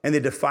love, and they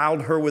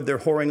defiled her with their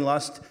whoring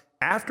lust.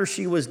 After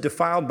she was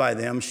defiled by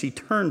them, she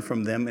turned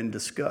from them in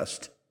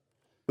disgust.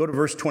 Go to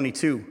verse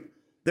 22.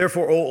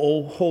 Therefore,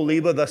 O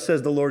Holibah, thus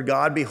says the Lord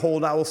God,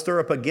 behold, I will stir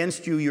up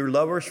against you your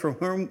lovers from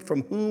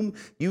whom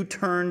you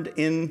turned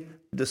in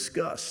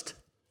disgust.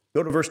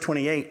 Go to verse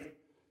 28.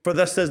 For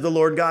thus says the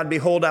Lord God,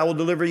 behold, I will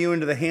deliver you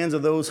into the hands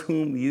of those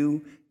whom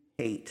you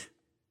hate.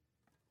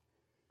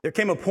 There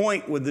came a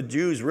point where the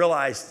Jews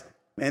realized,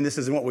 man, this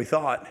isn't what we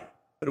thought,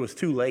 but it was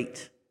too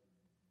late.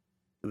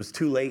 It was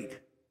too late.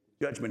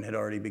 Judgment had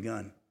already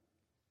begun.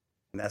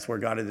 And that's where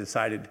God had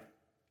decided,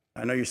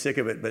 I know you're sick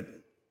of it, but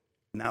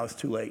now it's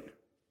too late.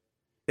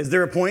 Is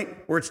there a point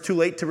where it's too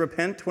late to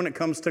repent when it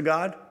comes to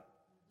God?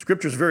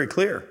 Scripture's very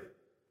clear.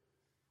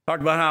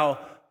 Talked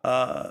about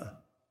how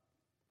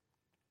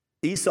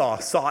Esau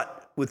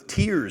sought with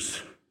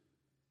tears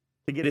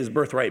to get his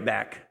birthright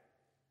back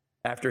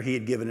after he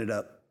had given it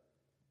up.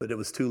 But it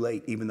was too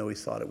late, even though he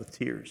sought it with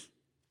tears.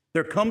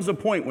 There comes a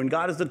point when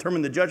God has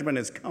determined the judgment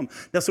has come.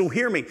 Now, so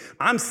hear me.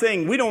 I'm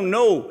saying we don't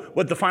know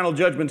what the final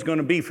judgment's going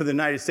to be for the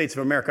United States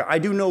of America. I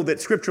do know that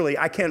scripturally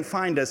I can't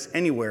find us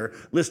anywhere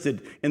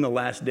listed in the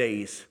last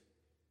days.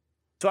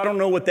 So I don't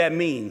know what that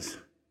means.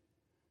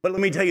 But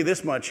let me tell you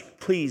this much.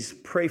 Please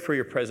pray for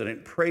your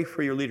president. Pray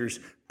for your leaders.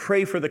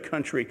 Pray for the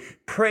country.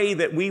 Pray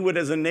that we would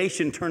as a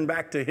nation turn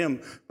back to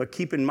him. But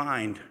keep in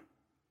mind,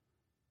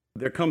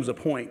 there comes a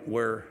point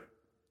where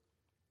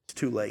it's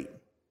too late.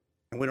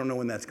 And we don't know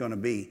when that's going to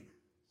be.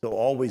 So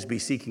always be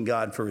seeking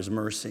God for his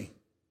mercy.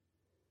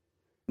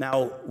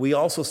 Now, we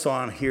also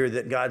saw in here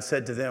that God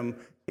said to them,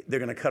 they're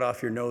going to cut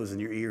off your nose and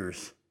your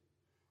ears.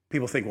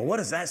 People think, well, what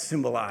does that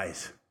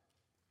symbolize?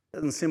 It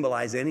doesn't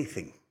symbolize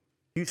anything.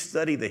 You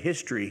study the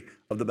history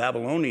of the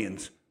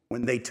Babylonians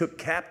when they took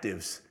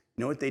captives.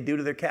 You know what they do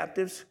to their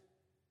captives?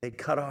 They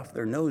cut off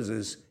their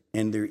noses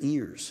and their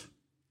ears.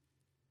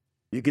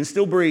 You can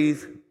still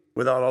breathe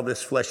without all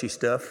this fleshy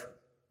stuff.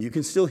 You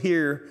can still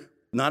hear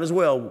not as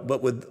well,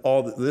 but with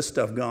all this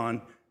stuff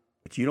gone,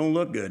 but you don't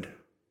look good.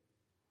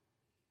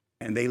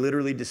 And they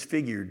literally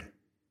disfigured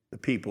the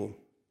people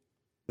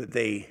that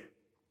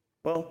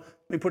well,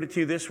 let me put it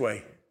to you this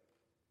way.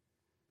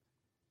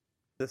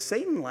 Does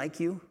Satan like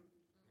you?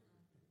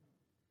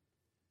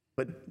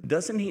 But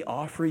doesn't he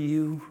offer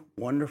you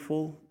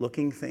wonderful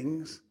looking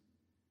things?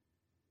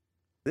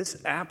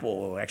 This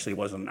apple actually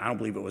wasn't, I don't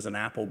believe it was an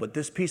apple, but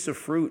this piece of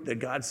fruit that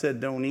God said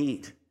don't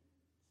eat,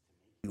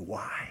 you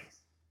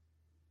wise.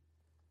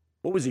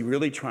 What was he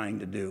really trying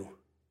to do?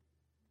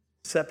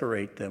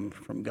 Separate them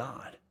from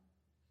God.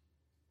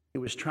 He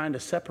was trying to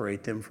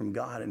separate them from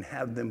God and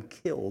have them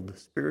killed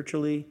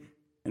spiritually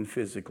and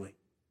physically,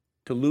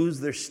 to lose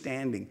their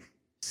standing.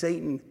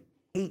 Satan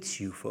hates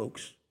you,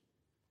 folks.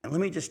 And let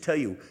me just tell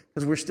you,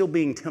 because we're still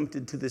being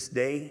tempted to this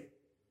day,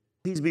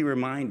 please be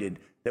reminded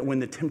that when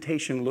the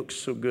temptation looks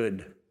so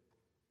good,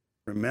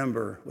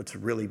 remember what's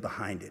really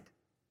behind it.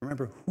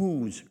 Remember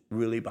who's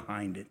really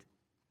behind it.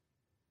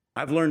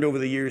 I've learned over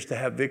the years to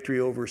have victory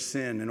over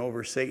sin and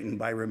over Satan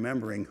by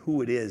remembering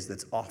who it is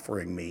that's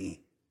offering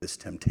me this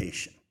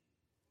temptation.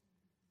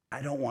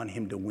 I don't want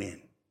him to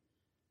win.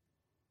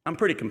 I'm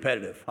pretty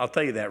competitive. I'll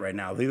tell you that right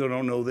now. If you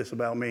don't know this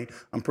about me,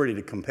 I'm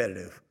pretty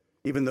competitive.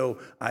 Even though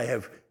I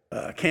have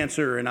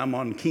cancer and I'm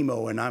on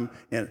chemo and I'm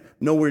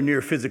nowhere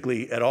near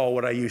physically at all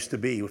what I used to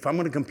be. If I'm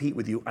going to compete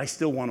with you, I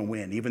still want to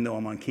win, even though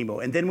I'm on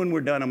chemo. And then when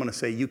we're done, I'm going to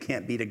say, you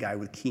can't beat a guy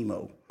with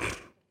chemo.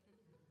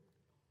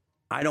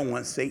 I don't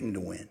want Satan to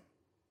win.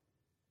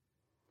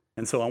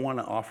 And so I want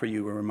to offer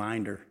you a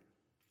reminder.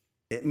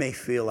 It may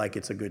feel like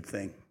it's a good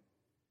thing,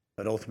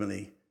 but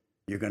ultimately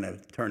you're going to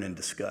turn in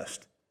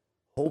disgust.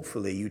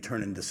 Hopefully you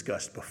turn in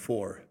disgust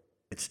before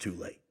it's too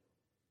late,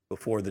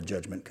 before the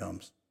judgment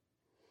comes.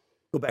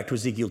 Go back to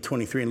Ezekiel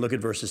 23 and look at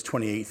verses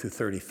 28 through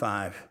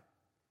 35.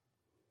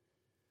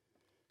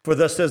 For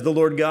thus says the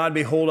Lord God,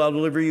 behold, I'll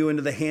deliver you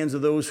into the hands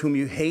of those whom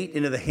you hate,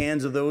 into the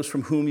hands of those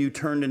from whom you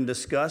turned in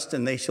disgust,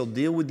 and they shall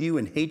deal with you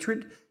in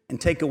hatred and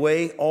take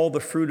away all the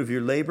fruit of your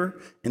labor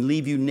and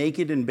leave you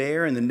naked and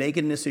bare, and the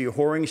nakedness of your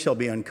whoring shall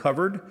be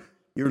uncovered.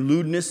 Your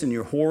lewdness and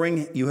your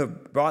whoring, you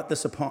have brought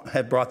this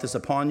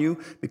upon you,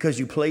 because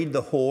you played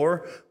the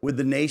whore with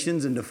the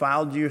nations and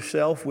defiled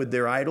yourself with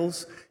their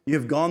idols. You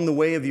have gone the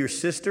way of your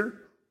sister.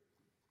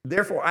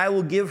 Therefore, I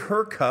will give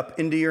her cup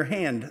into your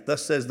hand,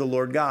 thus says the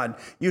Lord God.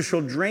 You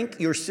shall drink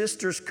your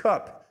sister's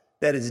cup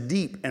that is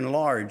deep and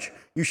large.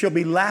 You shall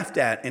be laughed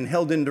at and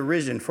held in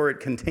derision, for it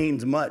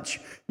contains much.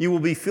 You will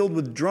be filled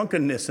with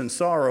drunkenness and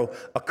sorrow,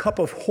 a cup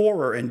of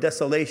horror and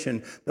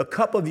desolation, the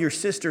cup of your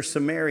sister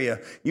Samaria.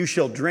 You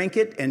shall drink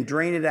it and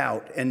drain it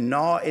out, and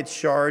gnaw its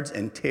shards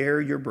and tear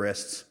your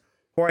breasts.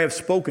 For I have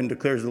spoken,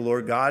 declares the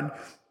Lord God.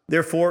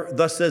 Therefore,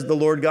 thus says the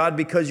Lord God,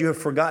 because you have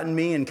forgotten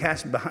me and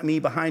cast me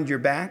behind your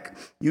back,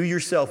 you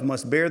yourself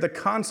must bear the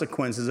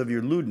consequences of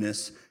your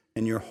lewdness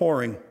and your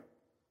whoring.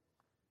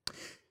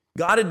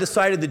 God had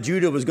decided that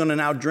Judah was going to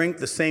now drink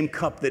the same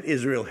cup that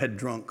Israel had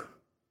drunk.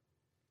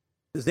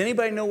 Does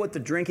anybody know what the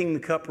drinking the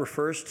cup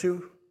refers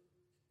to?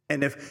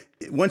 And if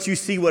once you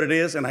see what it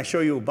is, and I show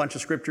you a bunch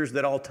of scriptures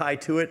that all tie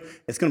to it,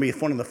 it's going to be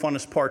one of the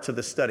funnest parts of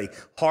the study.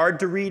 Hard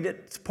to read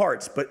its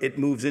parts, but it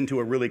moves into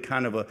a really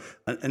kind of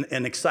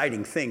an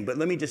exciting thing. But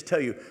let me just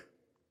tell you,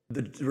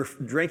 the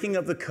drinking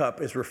of the cup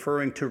is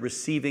referring to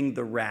receiving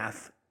the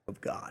wrath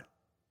of God.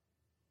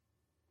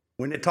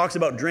 When it talks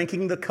about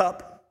drinking the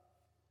cup,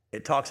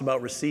 it talks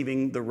about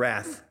receiving the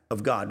wrath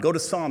of God. Go to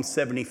Psalm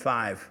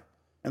 75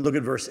 and look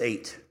at verse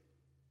 8.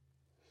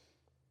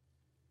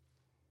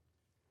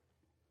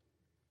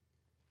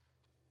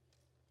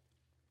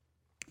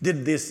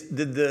 Did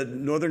the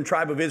northern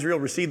tribe of Israel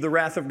receive the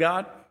wrath of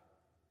God?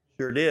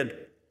 Sure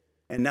did.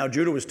 And now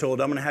Judah was told,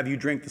 I'm going to have you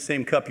drink the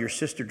same cup your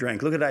sister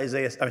drank. Look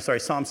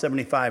at Psalm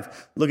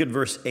 75. Look at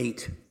verse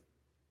 8.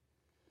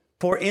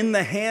 For in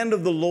the hand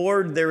of the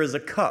Lord there is a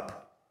cup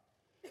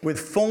with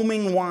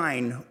foaming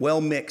wine well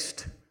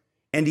mixed,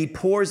 and he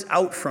pours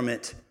out from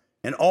it,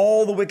 and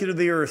all the wicked of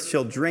the earth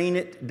shall drain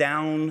it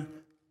down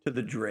to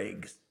the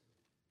dregs.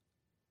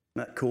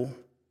 Isn't that cool? Isn't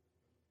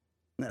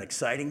that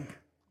exciting?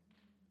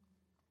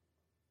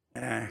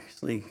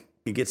 Actually,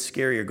 it gets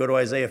scarier. Go to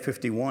Isaiah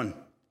 51.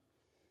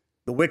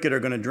 The wicked are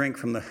going to drink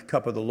from the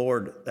cup of the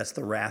Lord. That's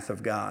the wrath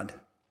of God.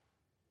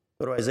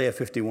 Go to Isaiah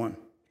 51.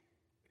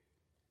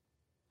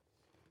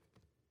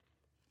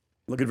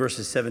 Look at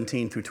verses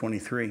 17 through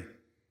 23.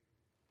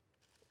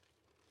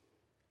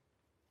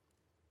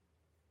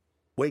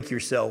 Wake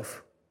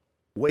yourself,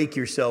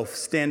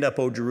 stand up,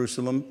 O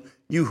Jerusalem,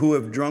 you who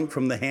have drunk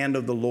from the hand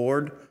of the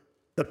Lord,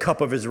 the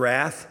cup of his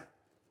wrath,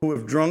 who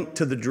have drunk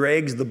to the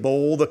dregs the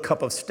bowl, the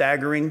cup of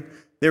staggering.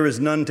 There is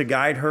none to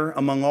guide her.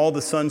 Among all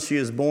the sons she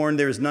has borne,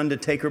 there is none to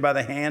take her by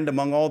the hand.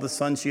 Among all the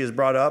sons she has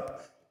brought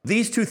up,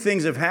 these two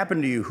things have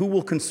happened to you. Who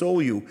will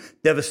console you?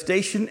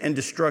 Devastation and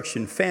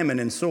destruction, famine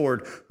and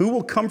sword. Who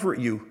will comfort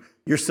you?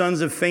 Your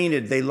sons have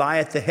fainted. They lie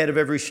at the head of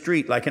every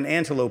street like an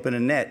antelope in a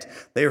net.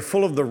 They are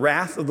full of the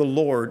wrath of the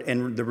Lord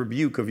and the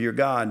rebuke of your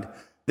God.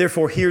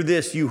 Therefore, hear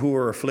this, you who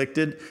are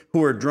afflicted,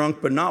 who are drunk,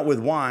 but not with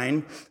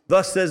wine.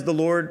 Thus says the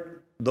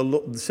Lord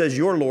says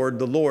your Lord,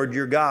 the Lord,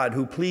 your God,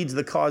 who pleads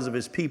the cause of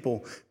his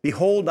people.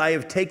 Behold, I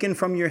have taken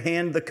from your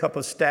hand the cup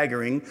of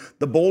staggering.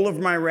 The bowl of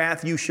my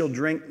wrath you shall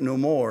drink no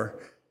more.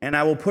 And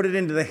I will put it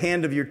into the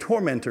hand of your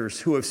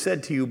tormentors, who have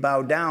said to you,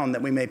 bow down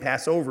that we may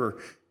pass over.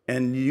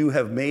 And you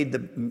have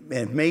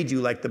made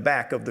you like the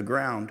back of the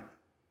ground.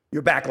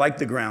 Your back like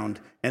the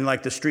ground and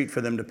like the street for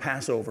them to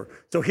pass over.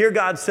 So here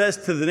God says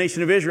to the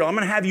nation of Israel, I'm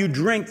going to have you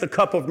drink the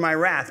cup of my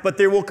wrath. But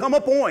there will come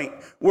a point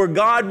where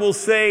God will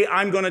say,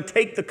 I'm going to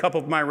take the cup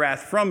of my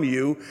wrath from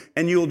you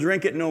and you'll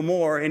drink it no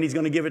more. And he's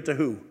going to give it to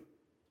who?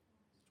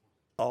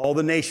 All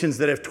the nations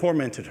that have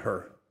tormented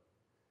her.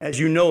 As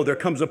you know, there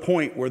comes a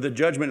point where the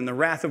judgment and the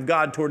wrath of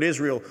God toward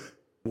Israel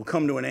will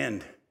come to an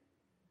end.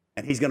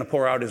 And he's going to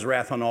pour out his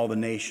wrath on all the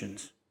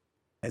nations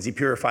as he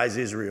purifies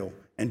Israel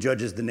and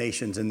judges the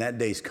nations, and that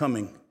day's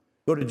coming.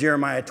 Go to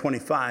Jeremiah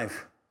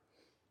 25.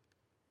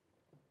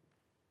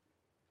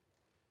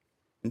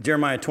 In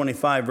Jeremiah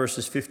 25,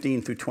 verses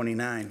 15 through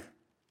 29.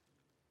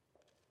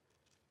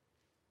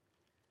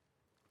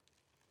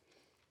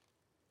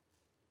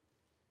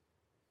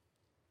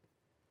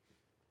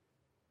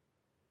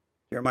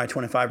 Jeremiah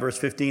 25, verse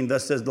 15,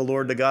 thus says the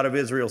Lord, the God of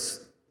Israel,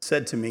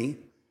 said to me,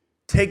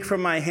 take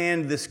from my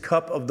hand this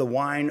cup of the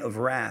wine of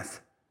wrath,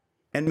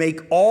 and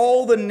make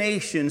all the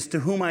nations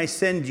to whom I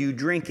send you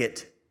drink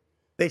it.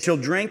 They shall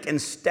drink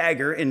and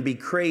stagger and be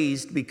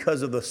crazed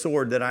because of the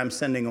sword that I'm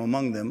sending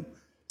among them.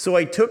 So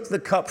I took the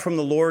cup from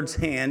the Lord's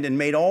hand and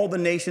made all the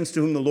nations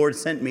to whom the Lord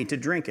sent me to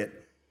drink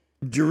it.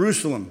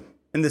 Jerusalem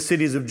and the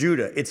cities of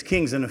Judah, its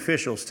kings and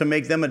officials, to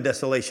make them a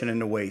desolation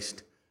and a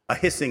waste, a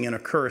hissing and a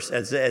curse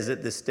as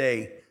at this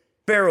day.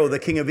 Pharaoh, the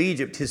king of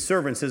Egypt, his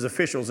servants, his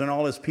officials, and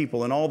all his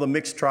people, and all the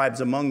mixed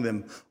tribes among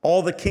them,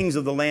 all the kings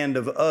of the land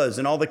of Uz,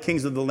 and all the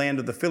kings of the land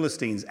of the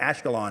Philistines,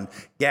 Ashkelon,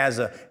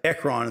 Gaza,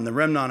 Ekron, and the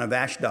remnant of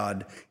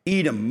Ashdod,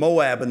 Edom,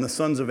 Moab, and the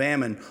sons of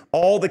Ammon,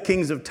 all the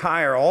kings of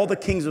Tyre, all the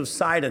kings of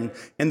Sidon,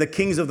 and the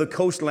kings of the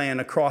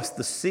coastland across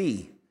the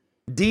sea,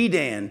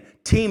 Dedan,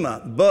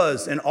 Tema,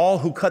 Buz, and all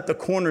who cut the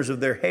corners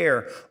of their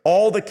hair,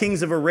 all the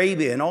kings of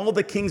Arabia, and all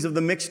the kings of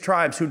the mixed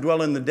tribes who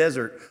dwell in the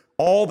desert,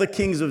 all the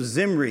kings of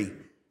Zimri,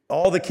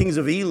 all the kings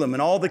of Elam,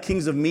 and all the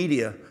kings of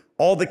Media,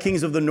 all the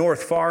kings of the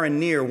north, far and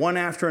near, one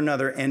after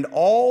another, and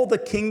all the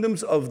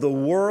kingdoms of the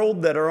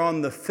world that are on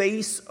the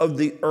face of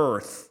the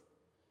earth.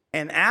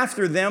 And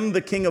after them,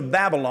 the king of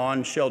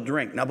Babylon shall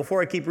drink. Now,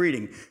 before I keep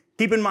reading,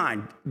 keep in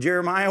mind,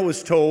 Jeremiah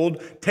was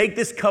told, take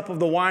this cup of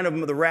the wine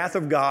of the wrath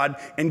of God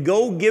and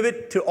go give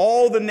it to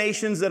all the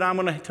nations that I'm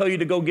going to tell you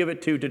to go give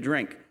it to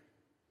drink.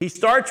 He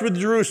starts with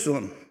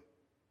Jerusalem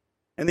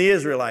and the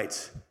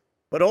Israelites.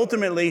 But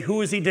ultimately,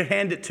 who is he to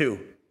hand it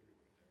to?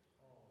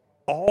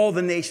 All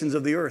the nations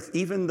of the earth,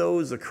 even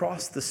those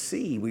across the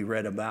sea we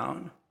read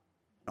about,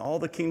 all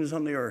the kingdoms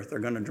on the earth are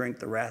going to drink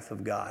the wrath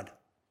of God.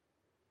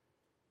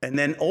 And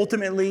then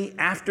ultimately,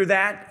 after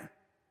that,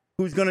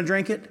 who's going to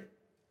drink it?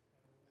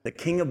 The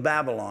king of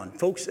Babylon.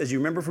 Folks, as you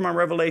remember from our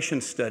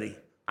Revelation study,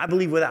 I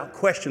believe without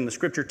question the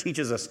scripture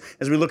teaches us,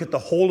 as we look at the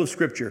whole of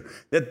scripture,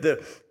 that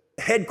the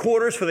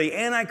headquarters for the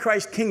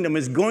Antichrist kingdom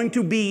is going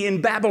to be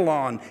in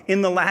Babylon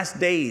in the last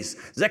days.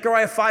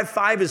 Zechariah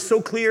 5:5 is so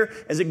clear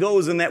as it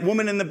goes, and that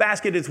woman in the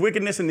basket, its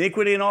wickedness and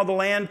iniquity in all the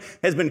land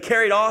has been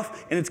carried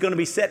off, and it's going to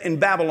be set in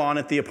Babylon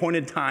at the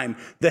appointed time.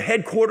 The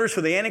headquarters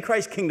for the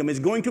Antichrist kingdom is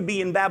going to be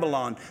in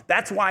Babylon.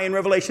 That's why in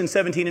Revelation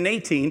 17 and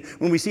 18,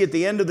 when we see at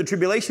the end of the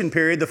tribulation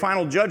period, the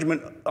final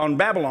judgment on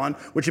Babylon,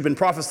 which had been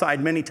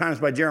prophesied many times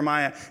by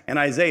Jeremiah and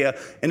Isaiah,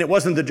 and it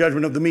wasn't the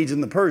judgment of the Medes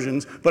and the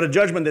Persians, but a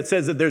judgment that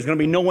says that there's going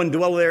to be no one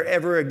dwell there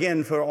ever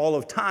again for all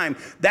of time.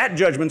 That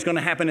judgment's going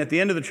to happen at the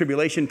end of the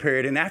tribulation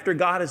period. And after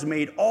God has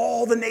made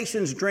all the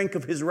nations drink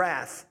of his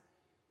wrath,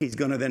 he's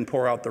going to then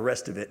pour out the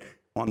rest of it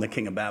on the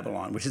king of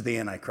Babylon, which is the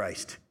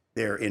Antichrist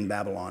there in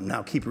Babylon.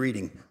 Now keep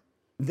reading.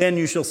 Then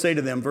you shall say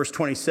to them, verse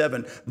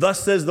 27,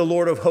 thus says the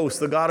Lord of hosts,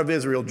 the God of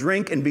Israel,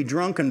 drink and be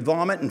drunk and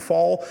vomit and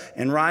fall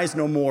and rise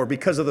no more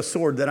because of the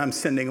sword that I'm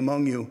sending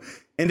among you.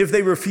 And if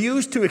they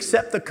refuse to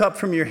accept the cup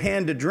from your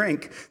hand to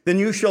drink, then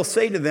you shall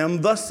say to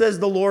them, thus says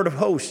the Lord of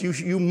hosts,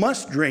 you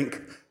must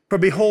drink. For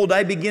behold,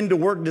 I begin to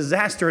work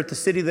disaster at the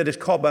city that is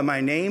called by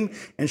my name.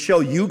 And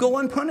shall you go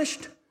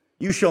unpunished?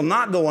 You shall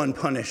not go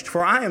unpunished,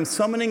 for I am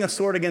summoning a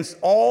sword against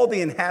all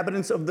the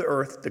inhabitants of the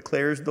earth,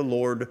 declares the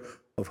Lord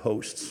of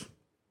hosts.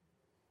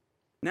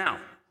 Now,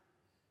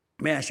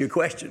 let me ask you a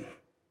question.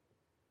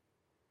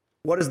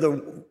 What does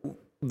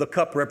the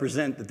cup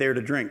represent that they're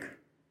to drink?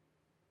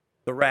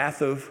 The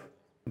wrath of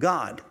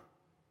God.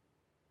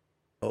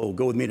 Oh,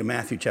 go with me to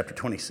Matthew chapter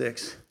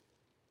 26.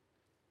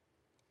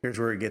 Here's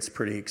where it gets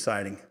pretty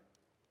exciting.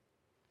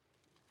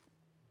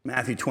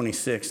 Matthew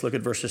 26, look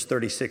at verses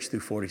 36 through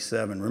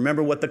 47.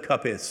 Remember what the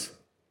cup is.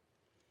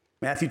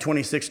 Matthew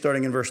 26,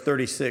 starting in verse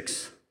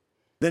 36.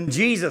 Then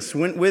Jesus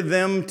went with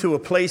them to a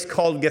place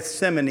called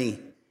Gethsemane,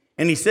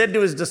 And he said to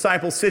his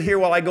disciples, sit here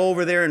while I go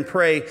over there and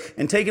pray.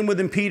 And taking with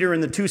him Peter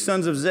and the two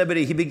sons of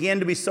Zebedee, he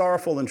began to be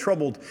sorrowful and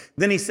troubled.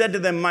 Then he said to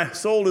them, my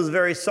soul is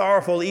very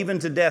sorrowful, even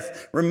to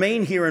death.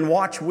 Remain here and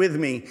watch with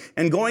me.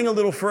 And going a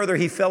little further,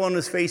 he fell on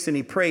his face and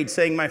he prayed,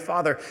 saying, my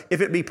Father,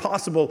 if it be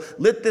possible,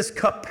 let this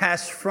cup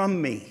pass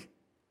from me.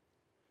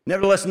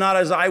 Nevertheless, not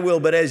as I will,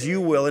 but as you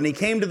will. And he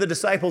came to the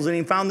disciples and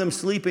he found them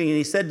sleeping. And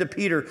he said to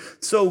Peter,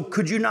 so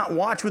could you not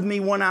watch with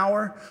me 1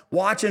 hour?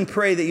 Watch and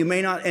pray that you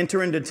may not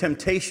enter into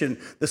temptation.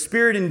 The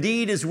spirit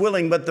indeed is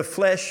willing, but the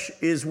flesh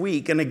is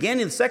weak. And again,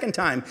 the second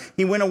time,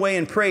 he went away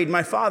and prayed,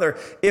 my Father,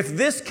 if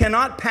this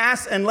cannot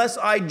pass unless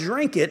I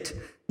drink it,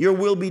 your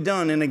will be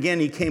done. And again,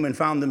 he came and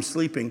found them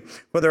sleeping,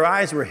 for their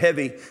eyes were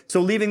heavy. So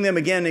leaving them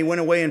again, he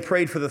went away and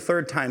prayed for the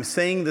third time,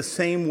 saying the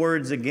same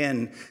words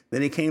again.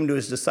 Then he came to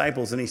his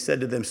disciples and he said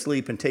to them,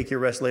 sleep and take your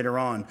rest later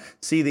on.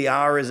 See, the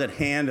hour is at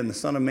hand and the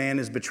Son of Man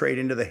is betrayed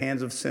into the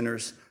hands of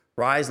sinners.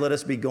 Rise, let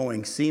us be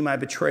going. See, my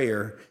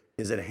betrayer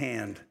is at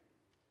hand.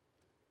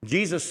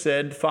 Jesus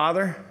said,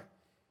 Father,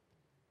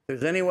 if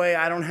there's any way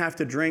I don't have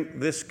to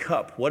drink this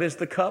cup. What is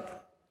the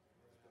cup?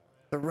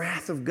 The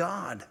wrath of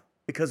God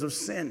because of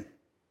sin.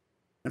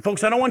 And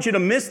folks, I don't want you to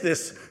miss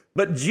this,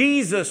 but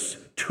Jesus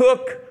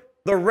took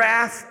the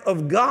wrath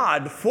of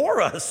God for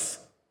us.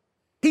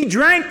 He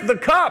drank the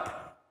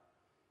cup.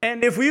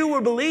 And if you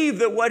would believe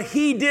that what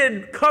he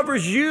did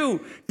covers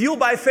you, if you'll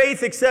by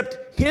faith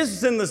accept his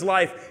sinless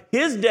life,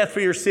 his death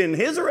for your sin,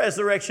 his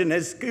resurrection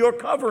as your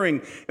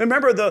covering.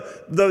 Remember,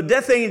 the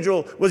death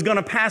angel was going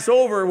to pass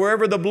over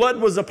wherever the blood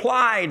was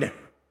applied.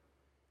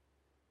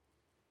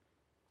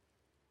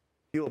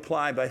 You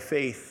apply by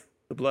faith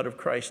the blood of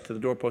Christ to the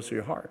doorpost of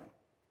your heart.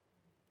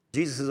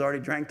 Jesus has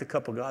already drank the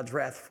cup of God's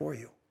wrath for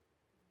you.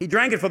 He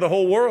drank it for the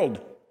whole world,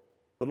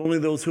 but only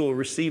those who will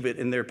receive it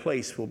in their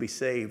place will be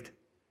saved.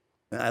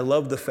 And I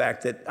love the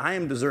fact that I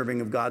am deserving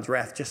of God's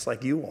wrath just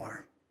like you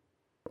are.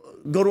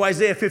 Go to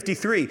Isaiah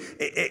 53.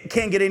 It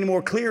can't get any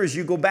more clear as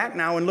you go back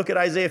now and look at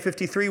Isaiah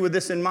 53 with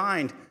this in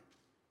mind,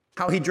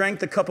 how he drank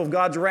the cup of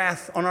God's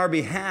wrath on our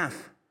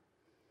behalf.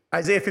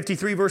 Isaiah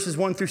 53 verses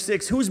 1 through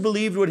 6. Who's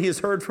believed what he has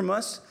heard from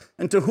us?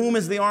 And to whom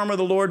has the arm of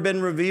the Lord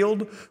been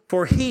revealed?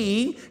 For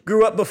he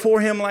grew up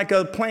before him like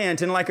a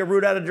plant and like a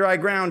root out of dry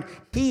ground.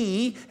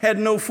 He had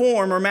no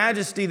form or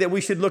majesty that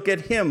we should look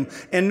at him,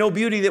 and no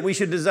beauty that we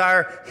should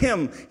desire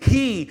him.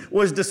 He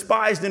was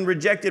despised and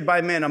rejected by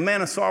men, a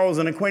man of sorrows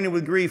and acquainted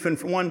with grief,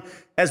 and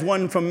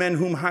one from men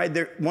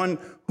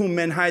whom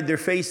men hide their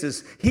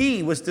faces.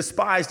 He was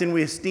despised and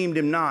we esteemed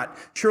him not.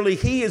 Surely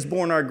he has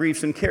borne our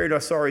griefs and carried our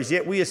sorrows,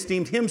 yet we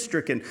esteemed him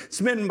stricken,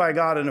 smitten by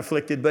God and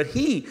afflicted. But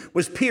he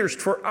was pierced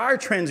for our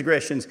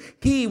transgressions.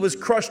 He was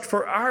crushed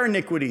for our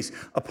iniquities.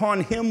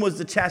 Upon him was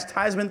the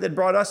chastisement that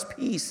brought us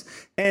peace.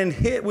 And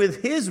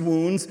with his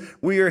wounds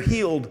we are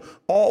healed.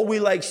 All we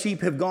like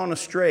sheep have gone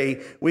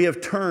astray. We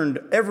have turned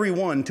every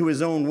one to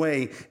his own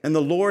way. And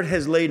the Lord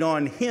has laid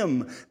on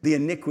him the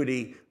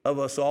iniquity of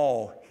us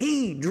all.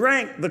 He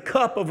drank the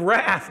cup of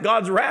wrath,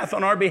 God's wrath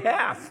on our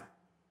behalf.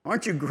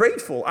 Aren't you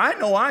grateful? I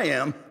know I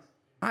am.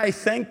 I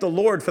thank the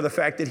Lord for the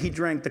fact that he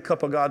drank the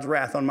cup of God's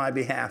wrath on my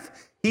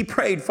behalf. He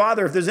prayed,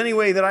 Father, if there's any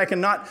way that I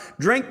cannot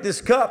drink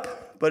this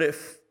cup, but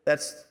if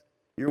that's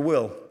your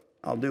will,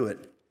 I'll do it.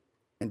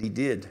 And he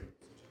did.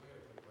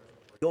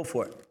 Go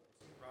for it.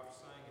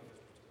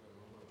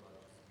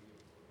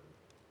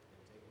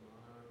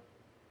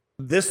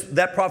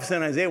 That prophecy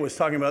in Isaiah was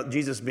talking about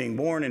Jesus being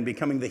born and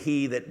becoming the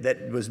he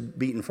that was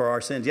beaten for our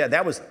sins. Yeah,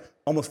 that was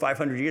almost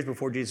 500 years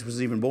before Jesus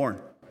was even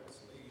born.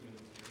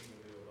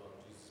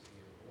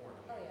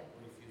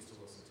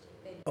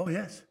 Oh,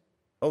 yes.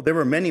 Oh, there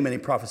were many, many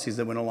prophecies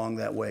that went along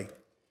that way.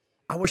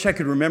 I wish I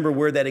could remember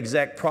where that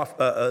exact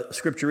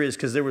scripture is,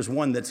 because there was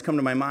one that's come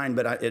to my mind,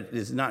 but it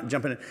is not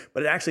jumping in.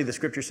 But actually, the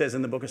scripture says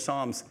in the book of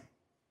Psalms,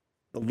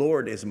 the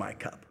Lord is my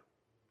cup.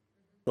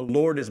 The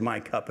Lord is my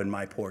cup and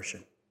my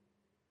portion.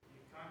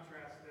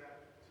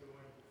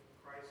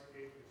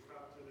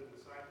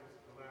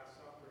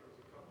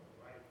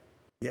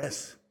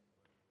 Yes,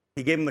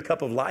 he gave them the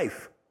cup of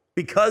life.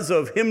 Because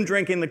of him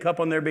drinking the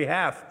cup on their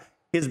behalf,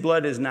 his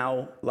blood is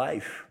now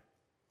life.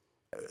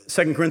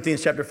 2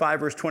 Corinthians chapter 5,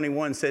 verse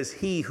 21 says,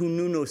 he who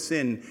knew no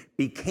sin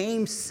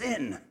became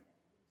sin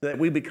so that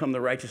we become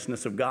the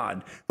righteousness of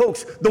God.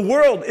 Folks, the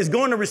world is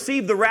going to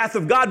receive the wrath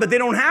of God, but they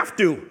don't have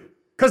to,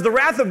 because the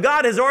wrath of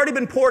God has already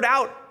been poured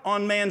out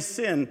on man's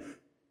sin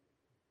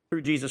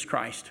through Jesus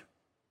Christ.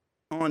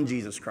 On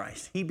Jesus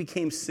Christ. He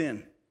became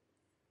sin.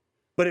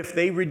 But if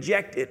they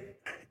reject it,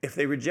 if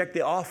they reject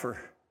the offer,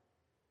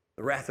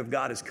 the wrath of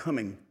God is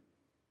coming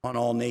on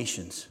all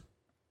nations.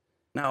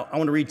 Now, I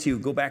want to read to you,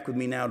 go back with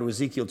me now to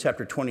Ezekiel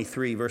chapter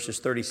 23, verses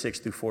 36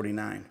 through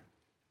 49.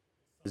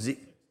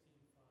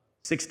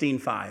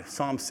 16:5,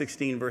 Psalm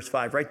 16, verse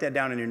 5. Write that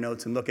down in your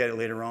notes and look at it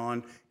later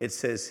on. It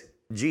says,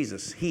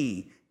 Jesus,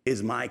 he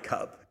is my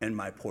cup and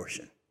my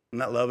portion. Doesn't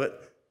that love it?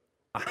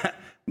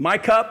 My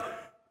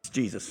cup is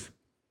Jesus.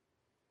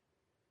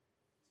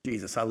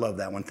 Jesus, I love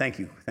that one. Thank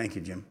you. Thank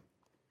you, Jim.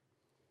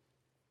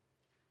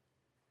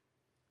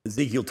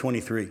 Ezekiel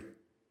 23.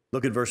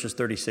 Look at verses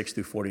 36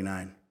 through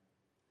 49.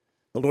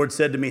 The Lord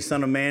said to me,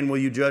 Son of man, will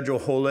you judge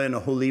Oholah and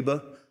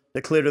Oholibah?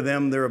 Declare to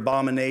them their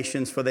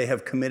abominations, for they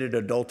have committed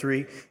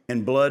adultery,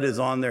 and blood is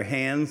on their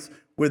hands.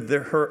 With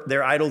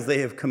their idols they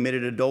have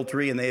committed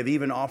adultery, and they have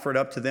even offered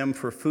up to them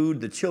for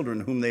food the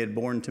children whom they had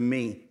borne to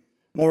me.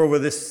 Moreover,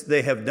 this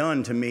they have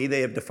done to me.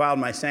 They have defiled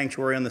my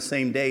sanctuary on the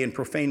same day and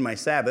profaned my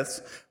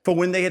Sabbaths. For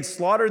when they had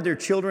slaughtered their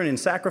children and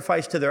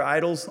sacrificed to their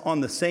idols, on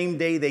the same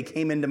day they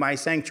came into my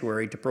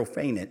sanctuary to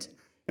profane it.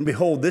 And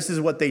behold, this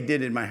is what they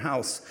did in my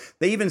house.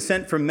 They even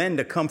sent for men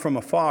to come from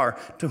afar,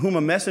 to whom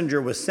a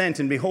messenger was sent.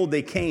 And behold,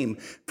 they came.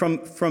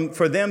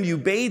 For them you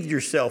bathed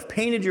yourself,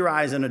 painted your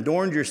eyes, and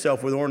adorned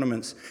yourself with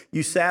ornaments.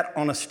 You sat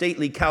on a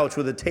stately couch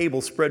with a table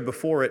spread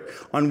before it,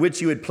 on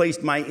which you had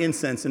placed my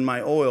incense and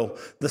my oil.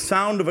 The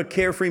sound of a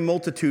carefree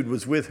multitude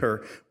was with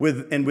her,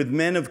 and with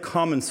men of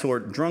common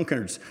sort,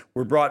 drunkards,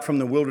 were brought from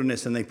the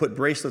wilderness, and they put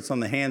bracelets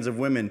on the hands of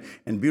women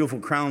and beautiful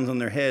crowns on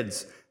their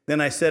heads. Then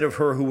I said of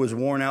her who was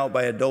worn out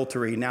by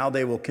adultery, now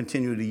they will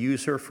continue to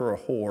use her for a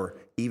whore,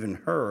 even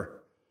her.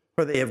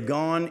 For they have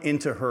gone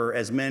into her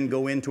as men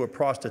go into a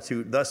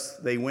prostitute. Thus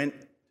they went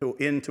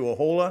into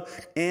Oholah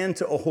and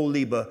to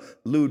Oholibah,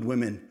 lewd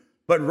women.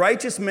 But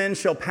righteous men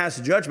shall pass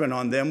judgment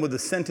on them with the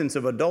sentence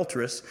of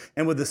adulteress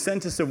and with the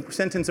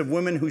sentence of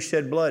women who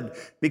shed blood,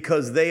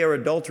 because they are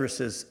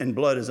adulteresses and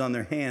blood is on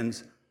their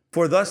hands.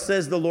 For thus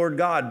says the Lord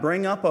God,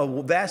 bring up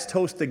a vast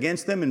host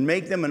against them and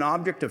make them an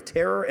object of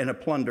terror and a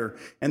plunder.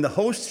 And the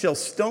host shall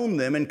stone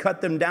them and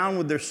cut them down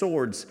with their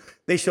swords.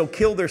 They shall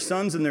kill their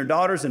sons and their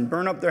daughters and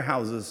burn up their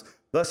houses.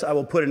 Thus I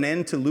will put an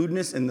end to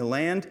lewdness in the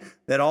land,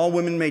 that all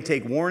women may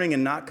take warning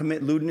and not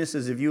commit lewdness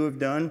as if you have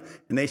done.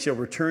 And they shall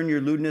return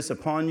your lewdness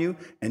upon you,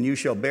 and you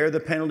shall bear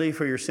the penalty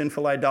for your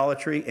sinful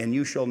idolatry, and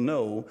you shall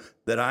know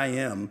that I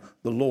am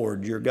the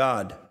Lord your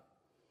God.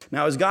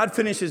 Now, as God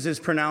finishes his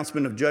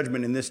pronouncement of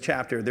judgment in this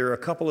chapter, there are a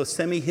couple of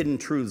semi-hidden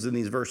truths in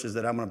these verses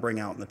that I'm going to bring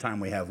out in the time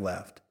we have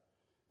left.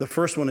 The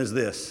first one is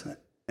this,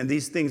 and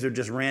these things are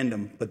just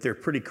random, but they're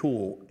pretty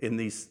cool in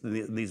these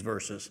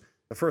verses.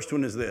 The first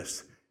one is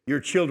this: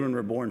 your children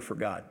were born for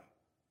God.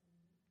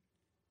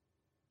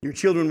 Your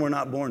children were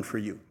not born for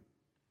you.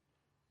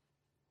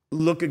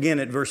 Look again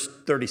at verse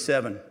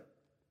 37,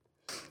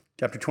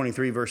 chapter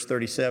 23, verse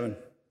 37.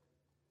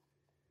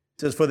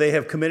 It says, for they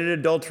have committed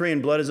adultery,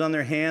 and blood is on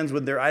their hands.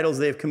 With their idols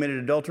they have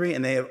committed adultery,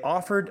 and they have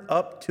offered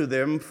up to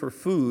them for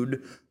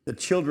food the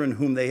children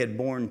whom they had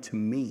borne to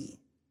me.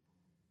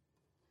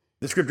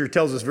 The scripture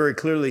tells us very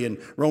clearly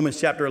in Romans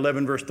chapter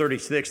 11, verse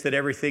 36, that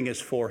everything is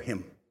for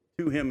him,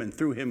 to him and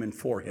through him and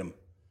for him.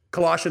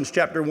 Colossians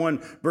chapter 1,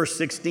 verse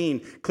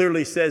 16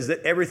 clearly says that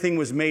everything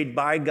was made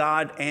by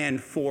God and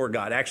for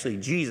God. Actually,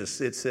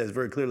 Jesus, it says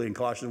very clearly in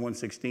Colossians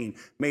 1:16,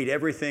 made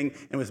everything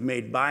and was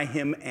made by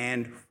him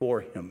and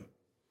for him.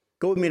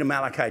 Go with me to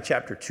Malachi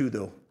chapter 2,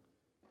 though.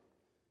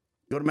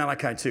 Go to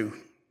Malachi 2.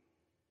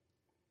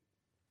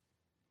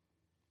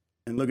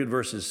 And look at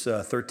verses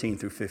 13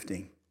 through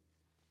 15.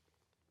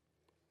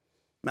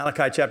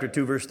 Malachi chapter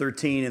 2, verse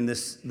 13, and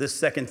this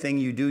second thing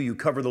you do, you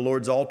cover the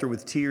Lord's altar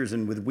with tears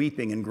and with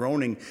weeping and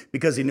groaning,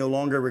 because he no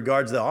longer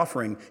regards the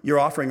offering, your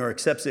offering, or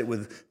accepts it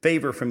with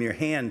favor from your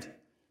hand.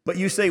 But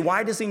you say,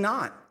 why does he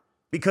not?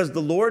 Because the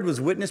Lord was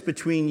witness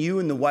between you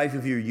and the wife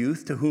of your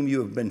youth, to whom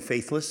you have been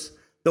faithless,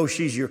 though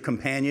she's your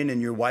companion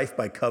and your wife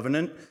by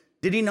covenant.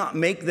 Did he not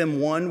make them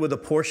one with a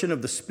portion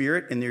of the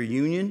Spirit in their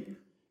union?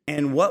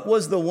 And what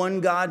was the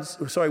one God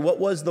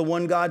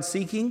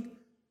seeking?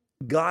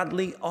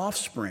 Godly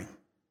offspring.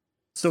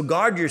 So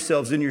guard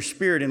yourselves in your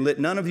spirit, and let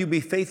none of you be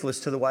faithless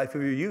to the wife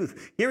of your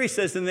youth. Here he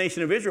says to the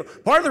nation of Israel,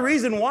 part of the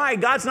reason why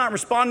God's not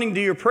responding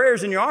to your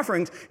prayers and your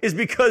offerings is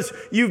because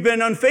you've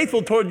been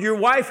unfaithful toward your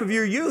wife of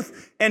your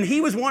youth. And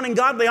he was wanting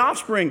godly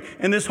offspring,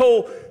 and this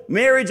whole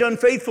marriage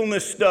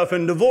unfaithfulness stuff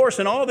and divorce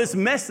and all this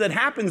mess that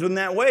happens in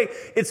that way,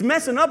 it's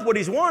messing up what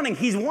he's wanting.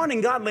 He's wanting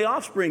godly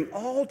offspring.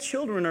 All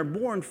children are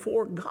born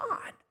for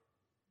God.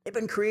 They've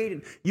been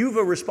created. You have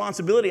a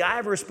responsibility. I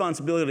have a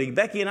responsibility.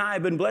 Becky and I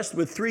have been blessed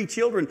with 3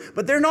 children,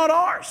 but they're not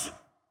ours.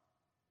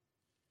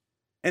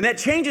 And that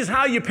changes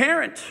how you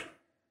parent.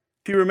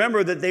 If you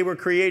remember that they were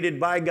created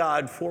by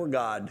God for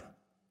God,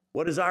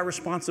 what is our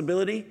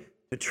responsibility?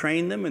 To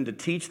train them and to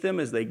teach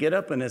them as they get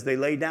up and as they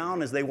lay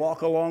down, as they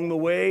walk along the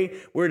way.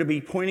 We're to be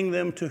pointing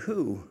them to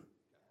who?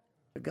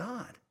 To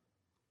God.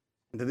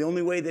 And to the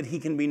only way that he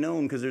can be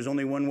known, because there's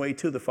only one way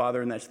to the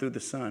Father, and that's through the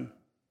Son.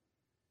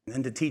 And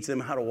then to teach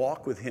them how to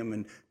walk with him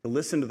and to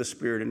listen to the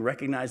Spirit and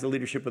recognize the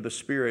leadership of the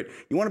Spirit.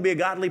 You want to be a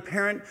godly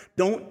parent?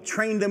 Don't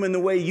train them in the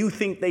way you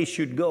think they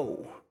should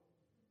go.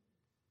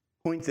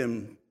 Point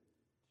them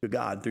to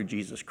God through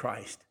Jesus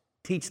Christ.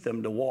 Teach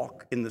them to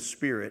walk in the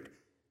Spirit,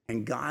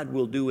 and God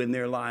will do in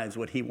their lives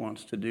what he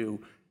wants to do.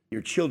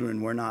 Your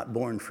children were not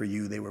born for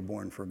you. They were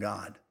born for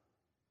God.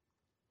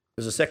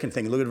 There's a second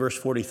thing. Look at verse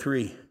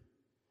 43.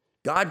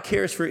 God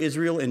cares for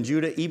Israel and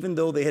Judah, even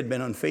though they had been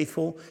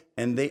unfaithful.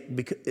 And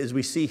as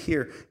we see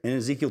here in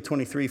Ezekiel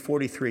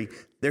 23:43,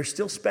 they're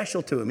still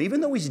special to him, even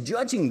though he's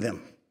judging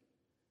them.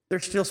 They're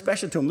still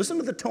special to him. Listen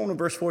to the tone of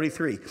verse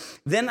 43.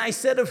 Then I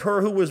said of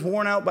her who was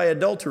worn out by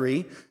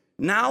adultery,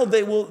 now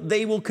they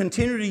will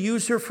continue to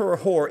use her for a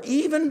whore,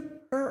 even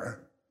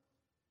her.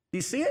 Do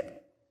you see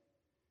it?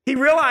 He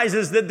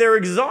realizes that they're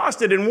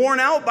exhausted and worn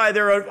out by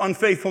their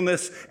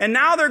unfaithfulness, and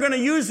now they're going to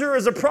use her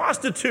as a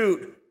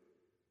prostitute,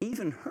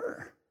 even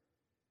her.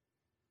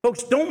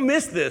 Folks, don't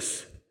miss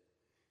this.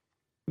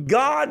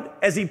 God,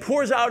 as he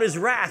pours out his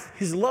wrath,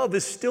 his love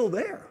is still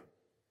there.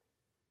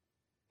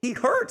 He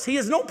hurts. He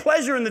has no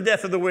pleasure in the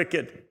death of the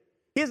wicked.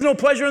 He has no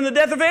pleasure in the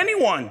death of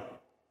anyone.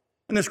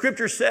 And the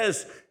scripture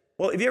says,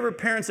 well, have you ever,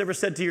 parents ever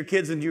said to your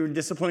kids and you were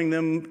disciplining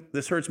them,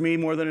 this hurts me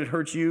more than it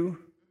hurts you?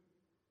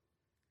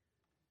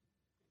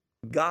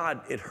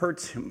 God, it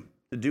hurts him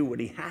to do what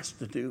he has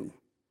to do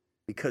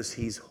because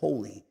he's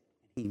holy.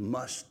 He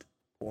must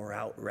pour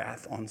out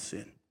wrath on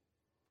sin.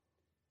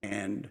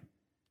 And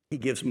he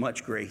gives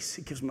much grace.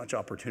 He gives much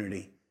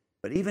opportunity.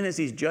 But even as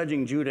he's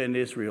judging Judah and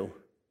Israel,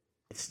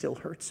 it still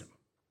hurts him.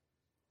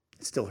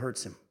 It still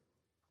hurts him.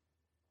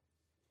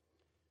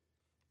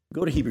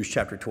 Go to Hebrews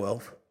chapter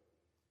 12.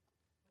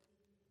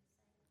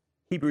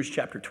 Hebrews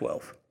chapter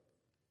 12,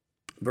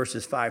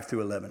 verses 5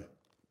 through 11.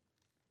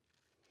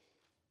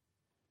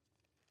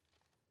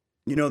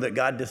 You know that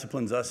God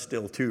disciplines us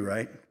still too,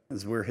 right?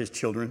 As we're his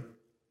children.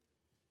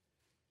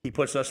 He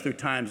puts us through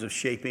times of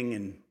shaping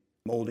and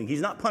molding.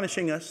 He's not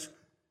punishing us.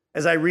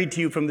 As I read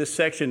to you from this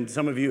section,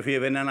 some of you, if you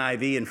have an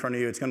NIV in front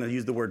of you, it's going to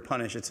use the word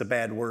punish. It's a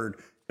bad word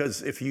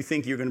because if you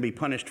think you're going to be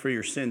punished for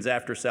your sins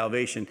after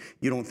salvation,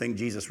 you don't think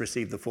Jesus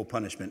received the full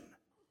punishment.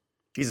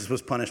 Jesus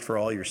was punished for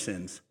all your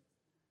sins.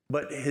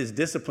 But his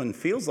discipline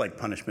feels like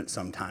punishment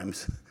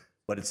sometimes,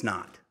 but it's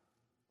not.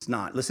 It's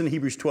not. Listen to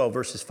Hebrews 12,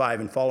 verses 5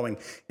 and following.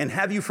 And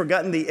have you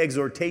forgotten the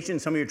exhortation?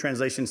 Some of your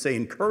translations say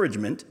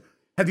encouragement.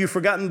 Have you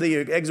forgotten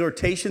the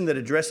exhortation that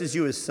addresses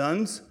you as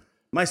sons?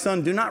 My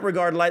son, do not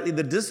regard lightly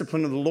the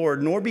discipline of the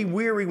Lord, nor be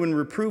weary when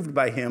reproved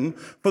by him,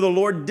 for the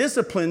Lord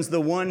disciplines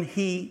the one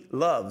he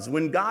loves.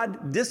 When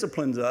God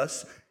disciplines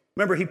us,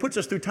 remember, he puts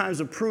us through times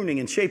of pruning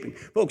and shaping.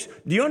 Folks,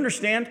 do you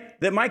understand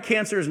that my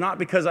cancer is not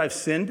because I've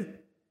sinned?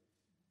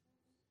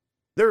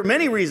 There are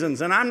many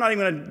reasons, and I'm not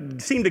even going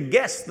to seem to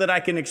guess that I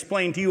can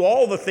explain to you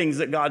all the things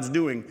that God's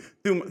doing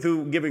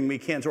through giving me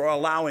cancer or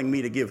allowing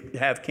me to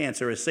have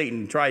cancer as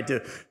Satan tried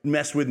to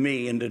mess with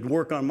me and to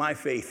work on my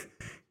faith.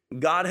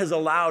 God has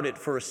allowed it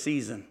for a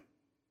season.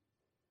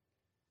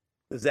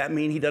 Does that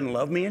mean he doesn't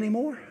love me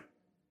anymore?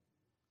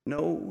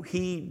 No,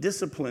 he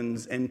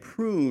disciplines and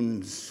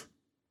prunes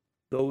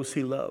those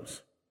he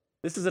loves.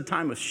 This is a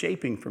time of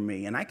shaping for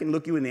me, and I can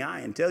look you in the eye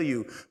and tell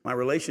you my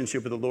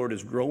relationship with the Lord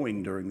is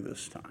growing during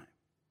this time.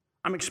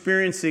 I'm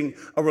experiencing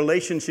a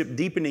relationship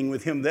deepening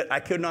with him that I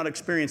could not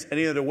experience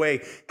any other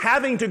way.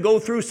 Having to go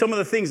through some of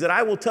the things that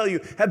I will tell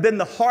you have been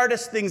the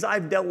hardest things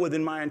I've dealt with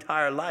in my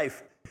entire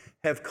life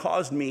have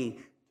caused me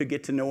to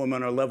get to know him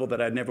on a level that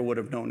I never would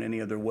have known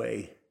any other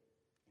way.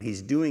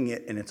 He's doing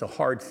it, and it's a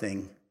hard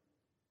thing,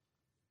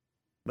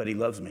 but he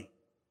loves me.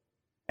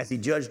 As he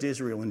judged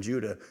Israel and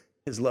Judah,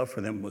 his love for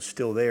them was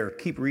still there.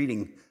 Keep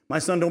reading. My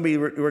son, don't be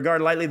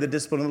regard lightly the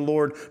discipline of the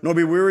Lord, nor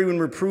be weary when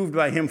reproved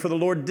by him. For the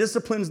Lord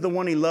disciplines the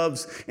one he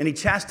loves, and he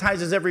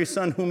chastises every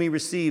son whom he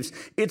receives.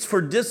 It's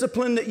for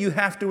discipline that you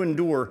have to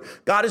endure.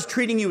 God is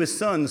treating you as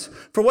sons.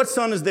 For what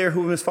son is there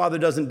whom his father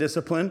doesn't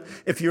discipline?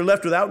 If you're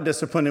left without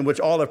discipline in which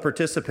all have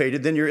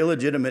participated, then you're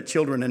illegitimate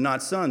children and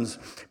not sons.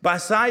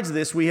 Besides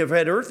this, we have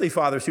had earthly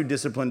fathers who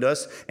disciplined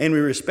us, and we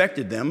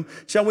respected them.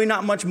 Shall we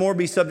not much more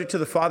be subject to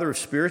the Father of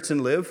spirits and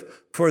live?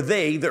 For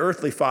they, the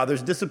earthly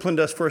fathers, disciplined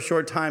us for a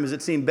short time as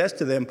it seemed best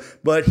to them,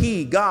 but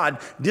he, God,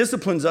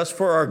 disciplines us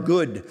for our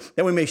good,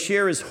 that we may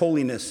share his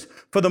holiness.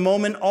 For the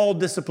moment, all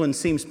discipline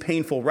seems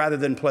painful rather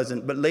than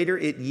pleasant, but later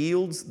it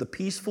yields the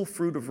peaceful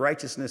fruit of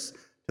righteousness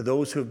to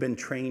those who have been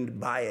trained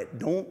by it.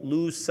 Don't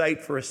lose sight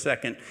for a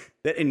second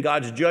that in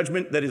God's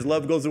judgment that his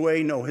love goes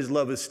away. No, his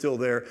love is still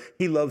there.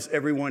 He loves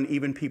everyone,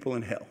 even people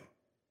in hell.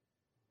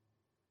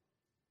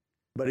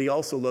 But he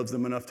also loves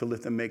them enough to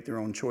let them make their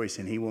own choice,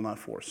 and he will not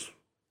force.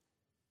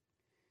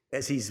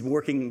 As he's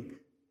working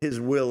his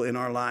will in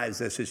our lives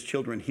as his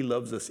children, he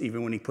loves us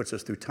even when he puts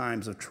us through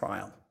times of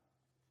trial.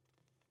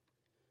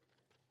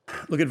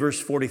 Look at verse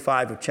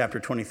 45 of chapter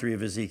 23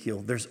 of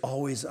Ezekiel. There's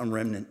always a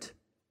remnant.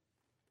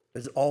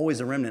 There's always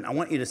a remnant. I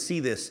want you to see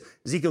this.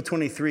 Ezekiel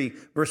 23,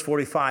 verse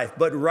 45.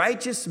 But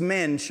righteous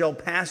men shall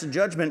pass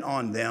judgment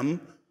on them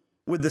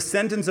with the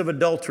sentence of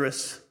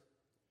adulteress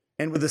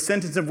and with the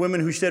sentence of women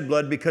who shed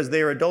blood because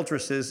they are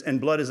adulteresses and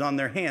blood is on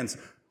their hands.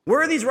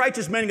 Where are these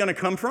righteous men going to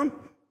come from?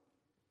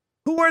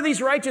 Who are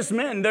these righteous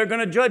men? They're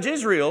going to judge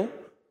Israel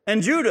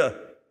and Judah.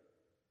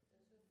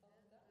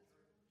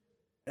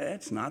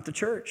 It's not the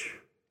church.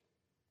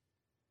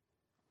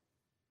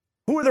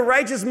 Who are the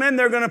righteous men?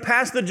 They're going to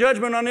pass the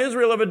judgment on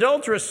Israel of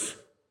adulteress.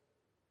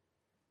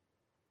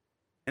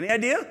 Any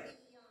idea?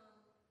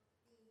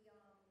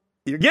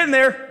 You're getting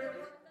there.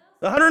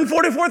 The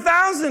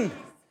 144,000.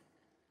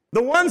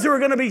 The ones who are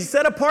going to be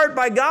set apart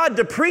by God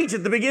to preach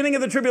at the beginning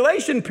of the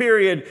tribulation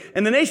period.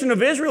 And the nation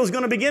of Israel is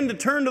going to begin to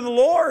turn to the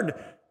Lord.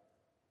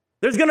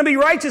 There's going to be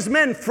righteous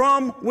men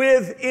from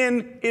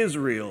within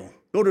Israel.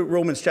 Go to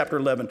Romans chapter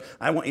 11.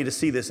 I want you to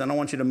see this. I don't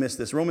want you to miss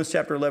this. Romans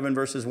chapter 11,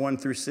 verses 1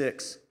 through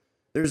 6.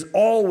 There's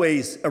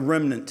always a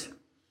remnant.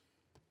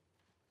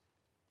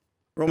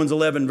 Romans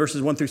 11,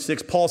 verses 1 through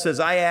 6. Paul says,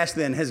 I ask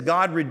then, has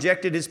God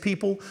rejected his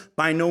people?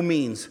 By no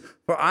means.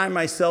 For I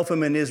myself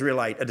am an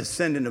Israelite, a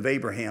descendant of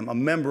Abraham, a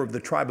member of the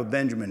tribe of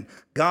Benjamin.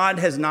 God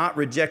has not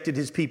rejected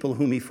his people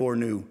whom he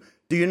foreknew.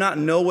 Do you not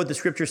know what the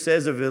scripture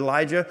says of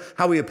Elijah,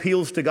 how he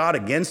appeals to God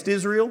against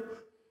Israel?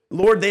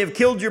 Lord, they have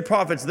killed your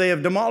prophets, they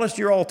have demolished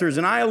your altars,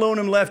 and I alone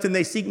am left, and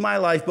they seek my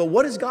life. But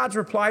what is God's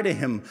reply to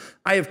him?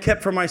 I have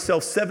kept for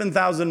myself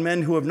 7,000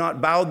 men who have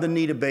not bowed the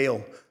knee to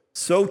Baal.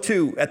 So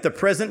too, at the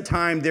present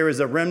time, there is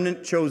a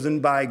remnant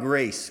chosen by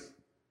grace.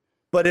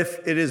 But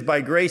if it is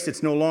by grace,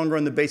 it's no longer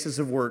on the basis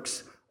of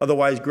works.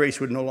 Otherwise, grace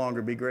would no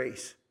longer be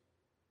grace.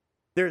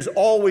 There's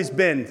always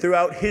been,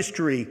 throughout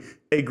history,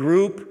 a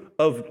group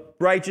of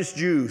righteous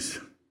Jews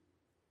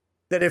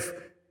that if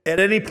at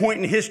any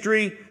point in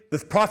history the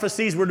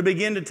prophecies were to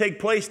begin to take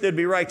place, they'd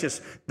be righteous.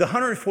 The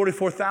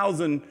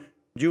 144,000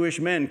 Jewish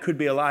men could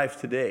be alive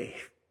today.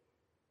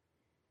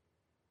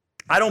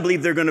 I don't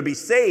believe they're going to be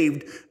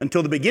saved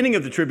until the beginning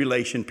of the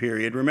tribulation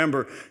period.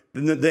 Remember,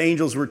 the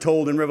angels were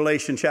told in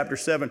Revelation chapter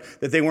 7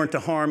 that they weren't to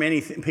harm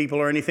any people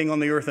or anything on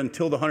the earth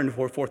until the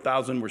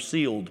 144,000 were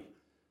sealed.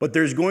 But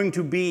there's going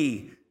to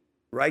be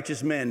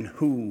righteous men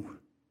who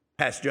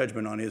pass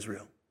judgment on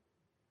Israel.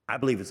 I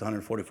believe it's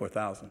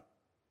 144,000.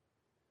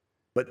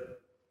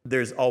 But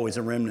there's always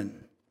a remnant.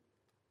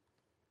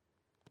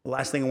 The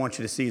last thing I want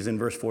you to see is in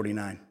verse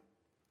 49.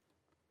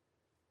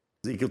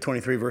 Ezekiel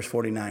 23, verse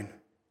 49.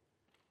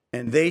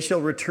 And they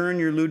shall return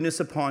your lewdness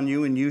upon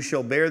you, and you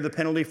shall bear the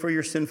penalty for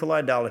your sinful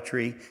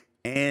idolatry,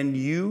 and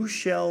you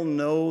shall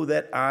know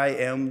that I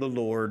am the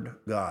Lord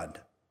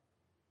God.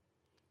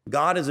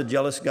 God is a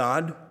jealous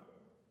God,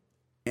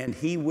 and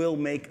he will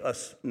make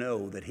us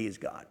know that he is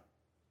God.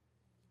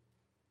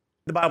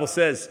 The Bible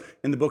says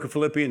in the book of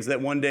Philippians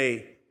that one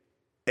day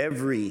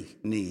every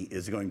knee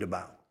is going to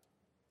bow.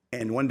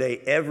 And one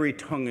day every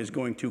tongue is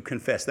going to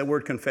confess. That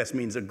word confess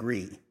means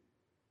agree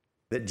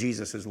that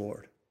Jesus is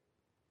Lord.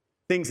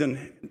 Things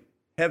in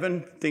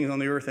heaven, things on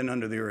the earth and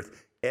under the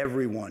earth,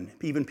 everyone,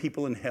 even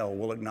people in hell,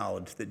 will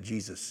acknowledge that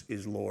Jesus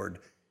is Lord.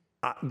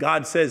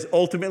 God says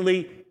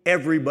ultimately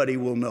everybody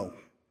will know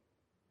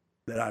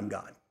that I'm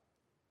God.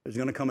 There's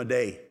going to come a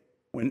day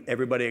when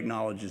everybody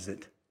acknowledges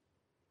it.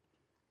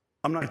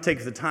 I'm not going to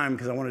take the time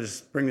because I want to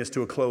just bring this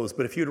to a close,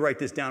 but if you'd write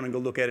this down and go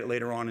look at it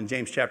later on in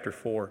James chapter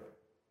 4,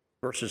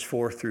 verses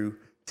 4 through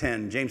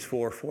 10. James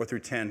 4, 4 through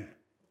 10.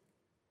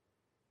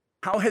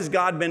 How has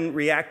God been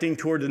reacting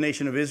toward the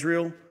nation of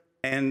Israel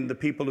and the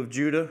people of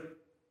Judah?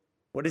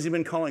 What has he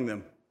been calling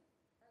them?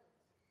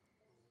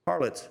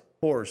 Harlots,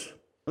 whores.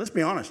 Let's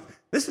be honest.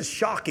 This is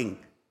shocking.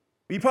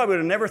 You probably would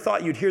have never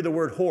thought you'd hear the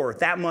word whore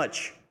that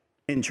much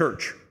in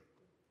church.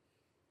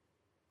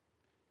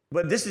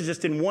 But this is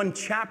just in one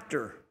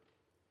chapter.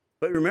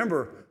 But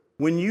remember,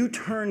 when you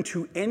turn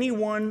to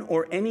anyone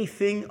or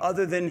anything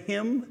other than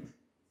him,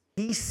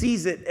 he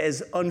sees it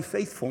as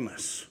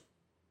unfaithfulness.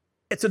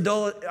 It's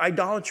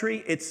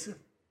idolatry, it's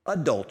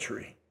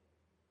adultery.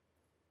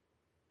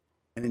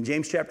 And in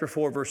James chapter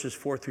 4, verses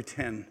 4 through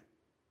 10,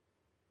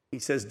 he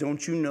says,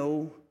 don't you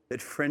know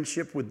that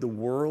friendship with the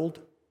world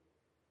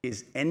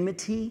is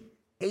enmity,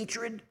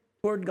 hatred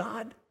toward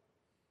God?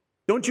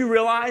 Don't you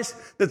realize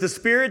that the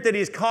spirit that he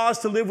has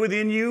caused to live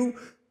within you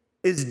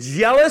is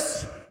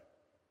jealous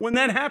when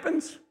that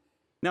happens?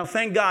 Now,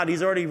 thank God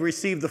he's already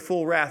received the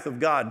full wrath of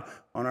God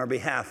on our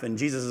behalf, and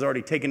Jesus has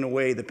already taken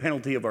away the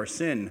penalty of our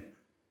sin.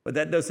 But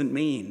that doesn't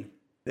mean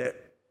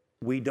that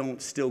we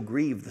don't still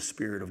grieve the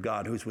Spirit of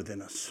God who's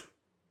within us.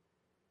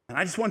 And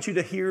I just want you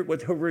to hear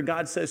whatever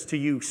God says to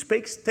you.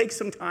 Take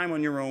some time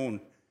on your own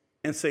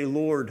and say,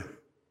 Lord,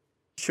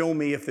 show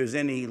me if there's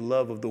any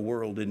love of the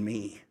world in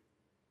me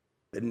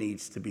that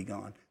needs to be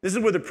gone. This is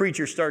where the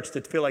preacher starts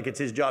to feel like it's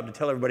his job to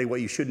tell everybody what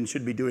you should and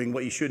shouldn't be doing,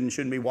 what you should and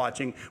shouldn't be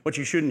watching, what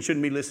you should and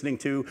shouldn't be listening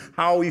to,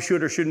 how you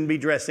should or shouldn't be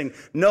dressing.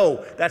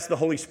 No, that's the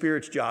Holy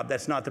Spirit's job.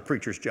 That's not the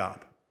preacher's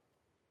job.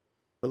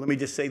 But let me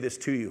just say this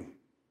to you.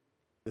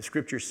 The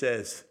scripture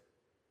says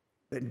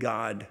that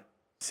God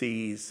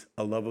sees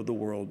a love of the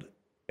world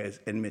as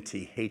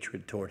enmity,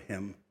 hatred toward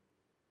him,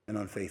 and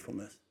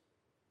unfaithfulness.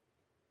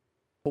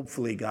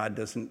 Hopefully God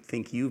doesn't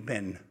think you've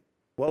been,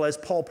 well, as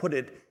Paul put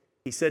it,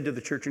 he said to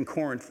the church in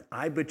Corinth,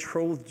 I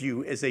betrothed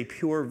you as a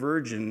pure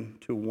virgin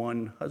to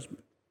one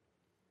husband.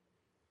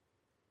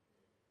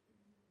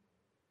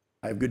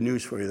 I have good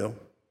news for you, though.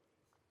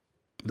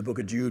 The book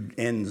of Jude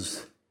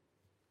ends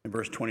in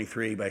verse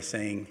 23 by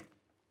saying,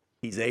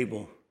 he's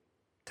able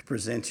to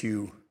present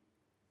you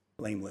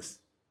blameless,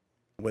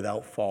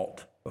 without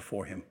fault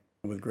before him,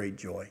 and with great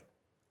joy.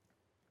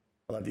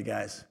 I love you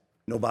guys.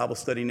 No Bible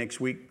study next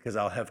week because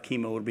I'll have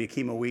chemo. It'll be a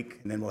chemo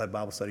week, and then we'll have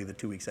Bible study the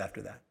 2 weeks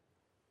after that.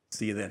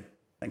 See you then.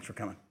 Thanks for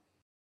coming.